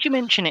times. Did you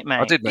mention it, mate?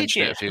 I did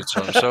mention it a few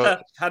times.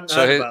 So, hadn't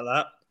heard about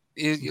that.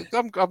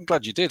 I'm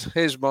glad you did.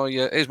 Here's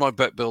my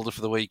bet builder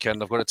for the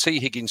weekend. I've got a T.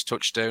 Higgins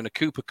touchdown, a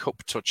Cooper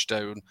Kupp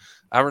touchdown,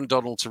 Aaron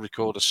Donald to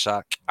record a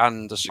sack,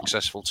 and a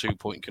successful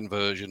 2-point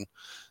conversion.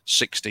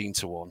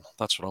 16-1.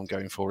 That's what I'm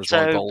going for as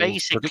my bold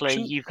basically,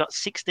 prediction. You've got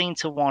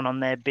 16-1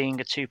 on there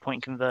being a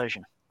 2-point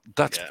conversion.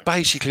 That's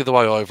basically the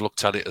way I've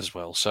looked at it as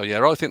well. So,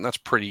 I think that's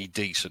pretty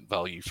decent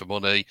value for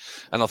money.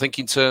 And I think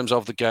in terms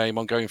of the game,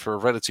 I'm going for a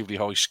relatively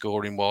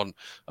high-scoring one,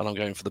 and I'm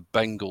going for the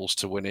Bengals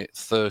to win it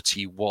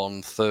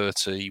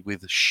 31-30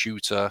 with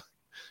Shooter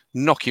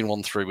knocking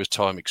one through as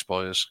time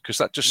expires, because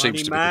that just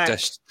seems to be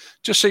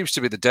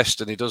the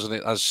destiny, doesn't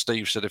it? As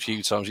Steve said a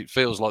few times, it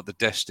feels like the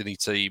destiny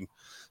team.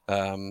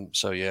 I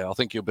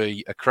think it'll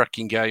be a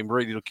cracking game.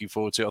 Really looking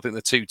forward to it. I think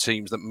the two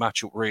teams that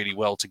match up really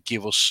well to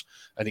give us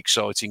an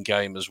exciting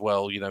game as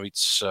well.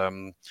 It's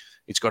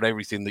got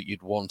everything that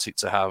you'd want it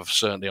to have,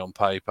 certainly on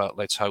paper.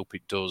 Let's hope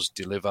it does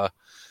deliver.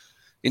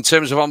 In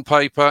terms of on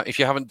paper, if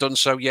you haven't done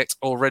so yet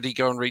already,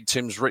 go and read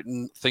Tim's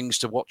written things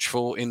to watch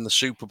for in the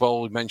Super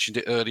Bowl. We mentioned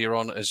it earlier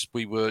on as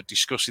we were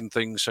discussing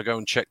things, so go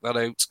and check that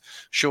out.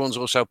 Sean's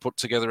also put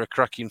together a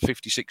cracking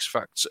 56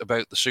 facts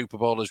about the Super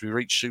Bowl as we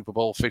reach Super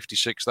Bowl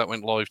 56. That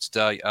went live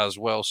today as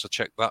well, so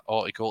check that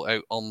article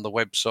out on the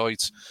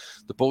website.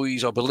 The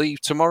boys, I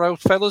believe, tomorrow,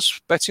 fellas,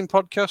 betting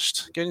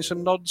podcast, getting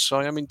some nods.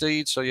 I am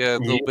indeed. So,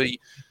 there'll be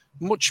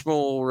much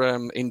more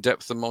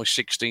in-depth than my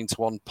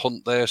 16-1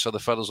 punt there, so the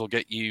fellas will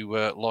get you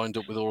lined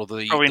up with all of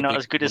the... Probably not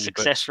as good a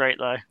success rate,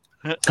 though.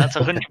 That's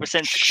 100%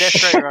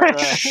 success rate right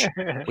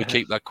there. We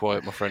keep that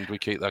quiet, my friend. We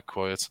keep that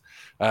quiet.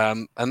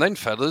 And then,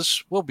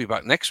 fellas, we'll be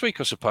back next week,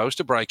 I suppose,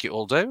 to break it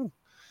all down,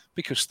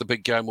 because the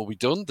big game will be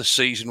done, the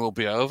season will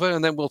be over,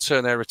 and then we'll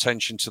turn our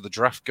attention to the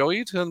draft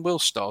guide, and we'll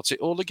start it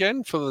all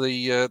again for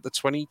the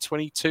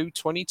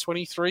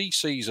 2022-2023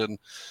 season.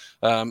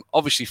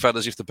 Obviously,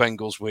 fellas, if the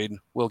Bengals win,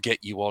 we'll get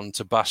you on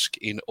to bask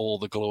in all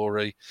the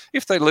glory.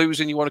 If they lose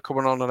and you want to come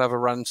on and have a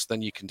rant,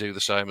 then you can do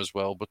the same as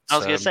well. But I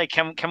was going to say,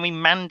 can we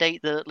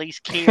mandate that at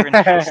least Kieran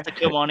has to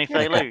come on if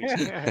they lose?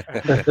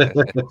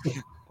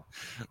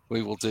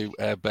 We will do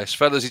our best.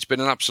 Fellas, it's been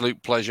an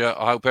absolute pleasure.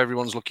 I hope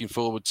everyone's looking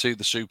forward to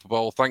the Super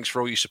Bowl. Thanks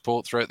for all your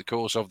support throughout the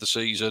course of the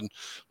season.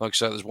 Like I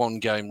said, there's one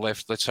game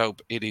left. Let's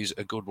hope it is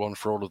a good one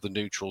for all of the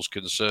neutrals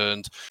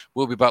concerned.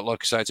 We'll be back,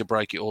 like I say, to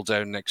break it all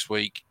down next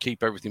week.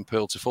 Keep everything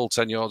peeled to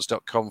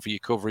full10yards.com for your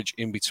coverage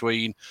in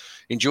between.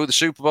 Enjoy the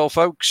Super Bowl,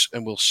 folks,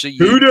 and we'll see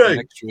you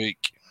next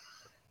week.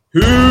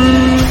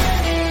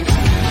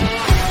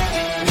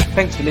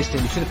 Thanks for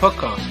listening to the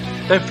podcast.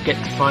 Don't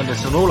forget to find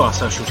us on all our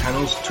social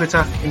channels,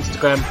 Twitter,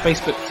 Instagram,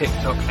 Facebook,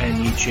 TikTok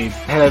and YouTube.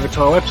 Head over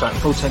to our website,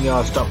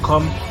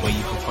 full10yards.com, where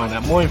you can find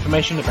out more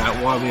information about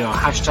why we are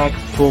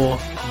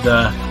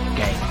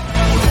 #4TheGame.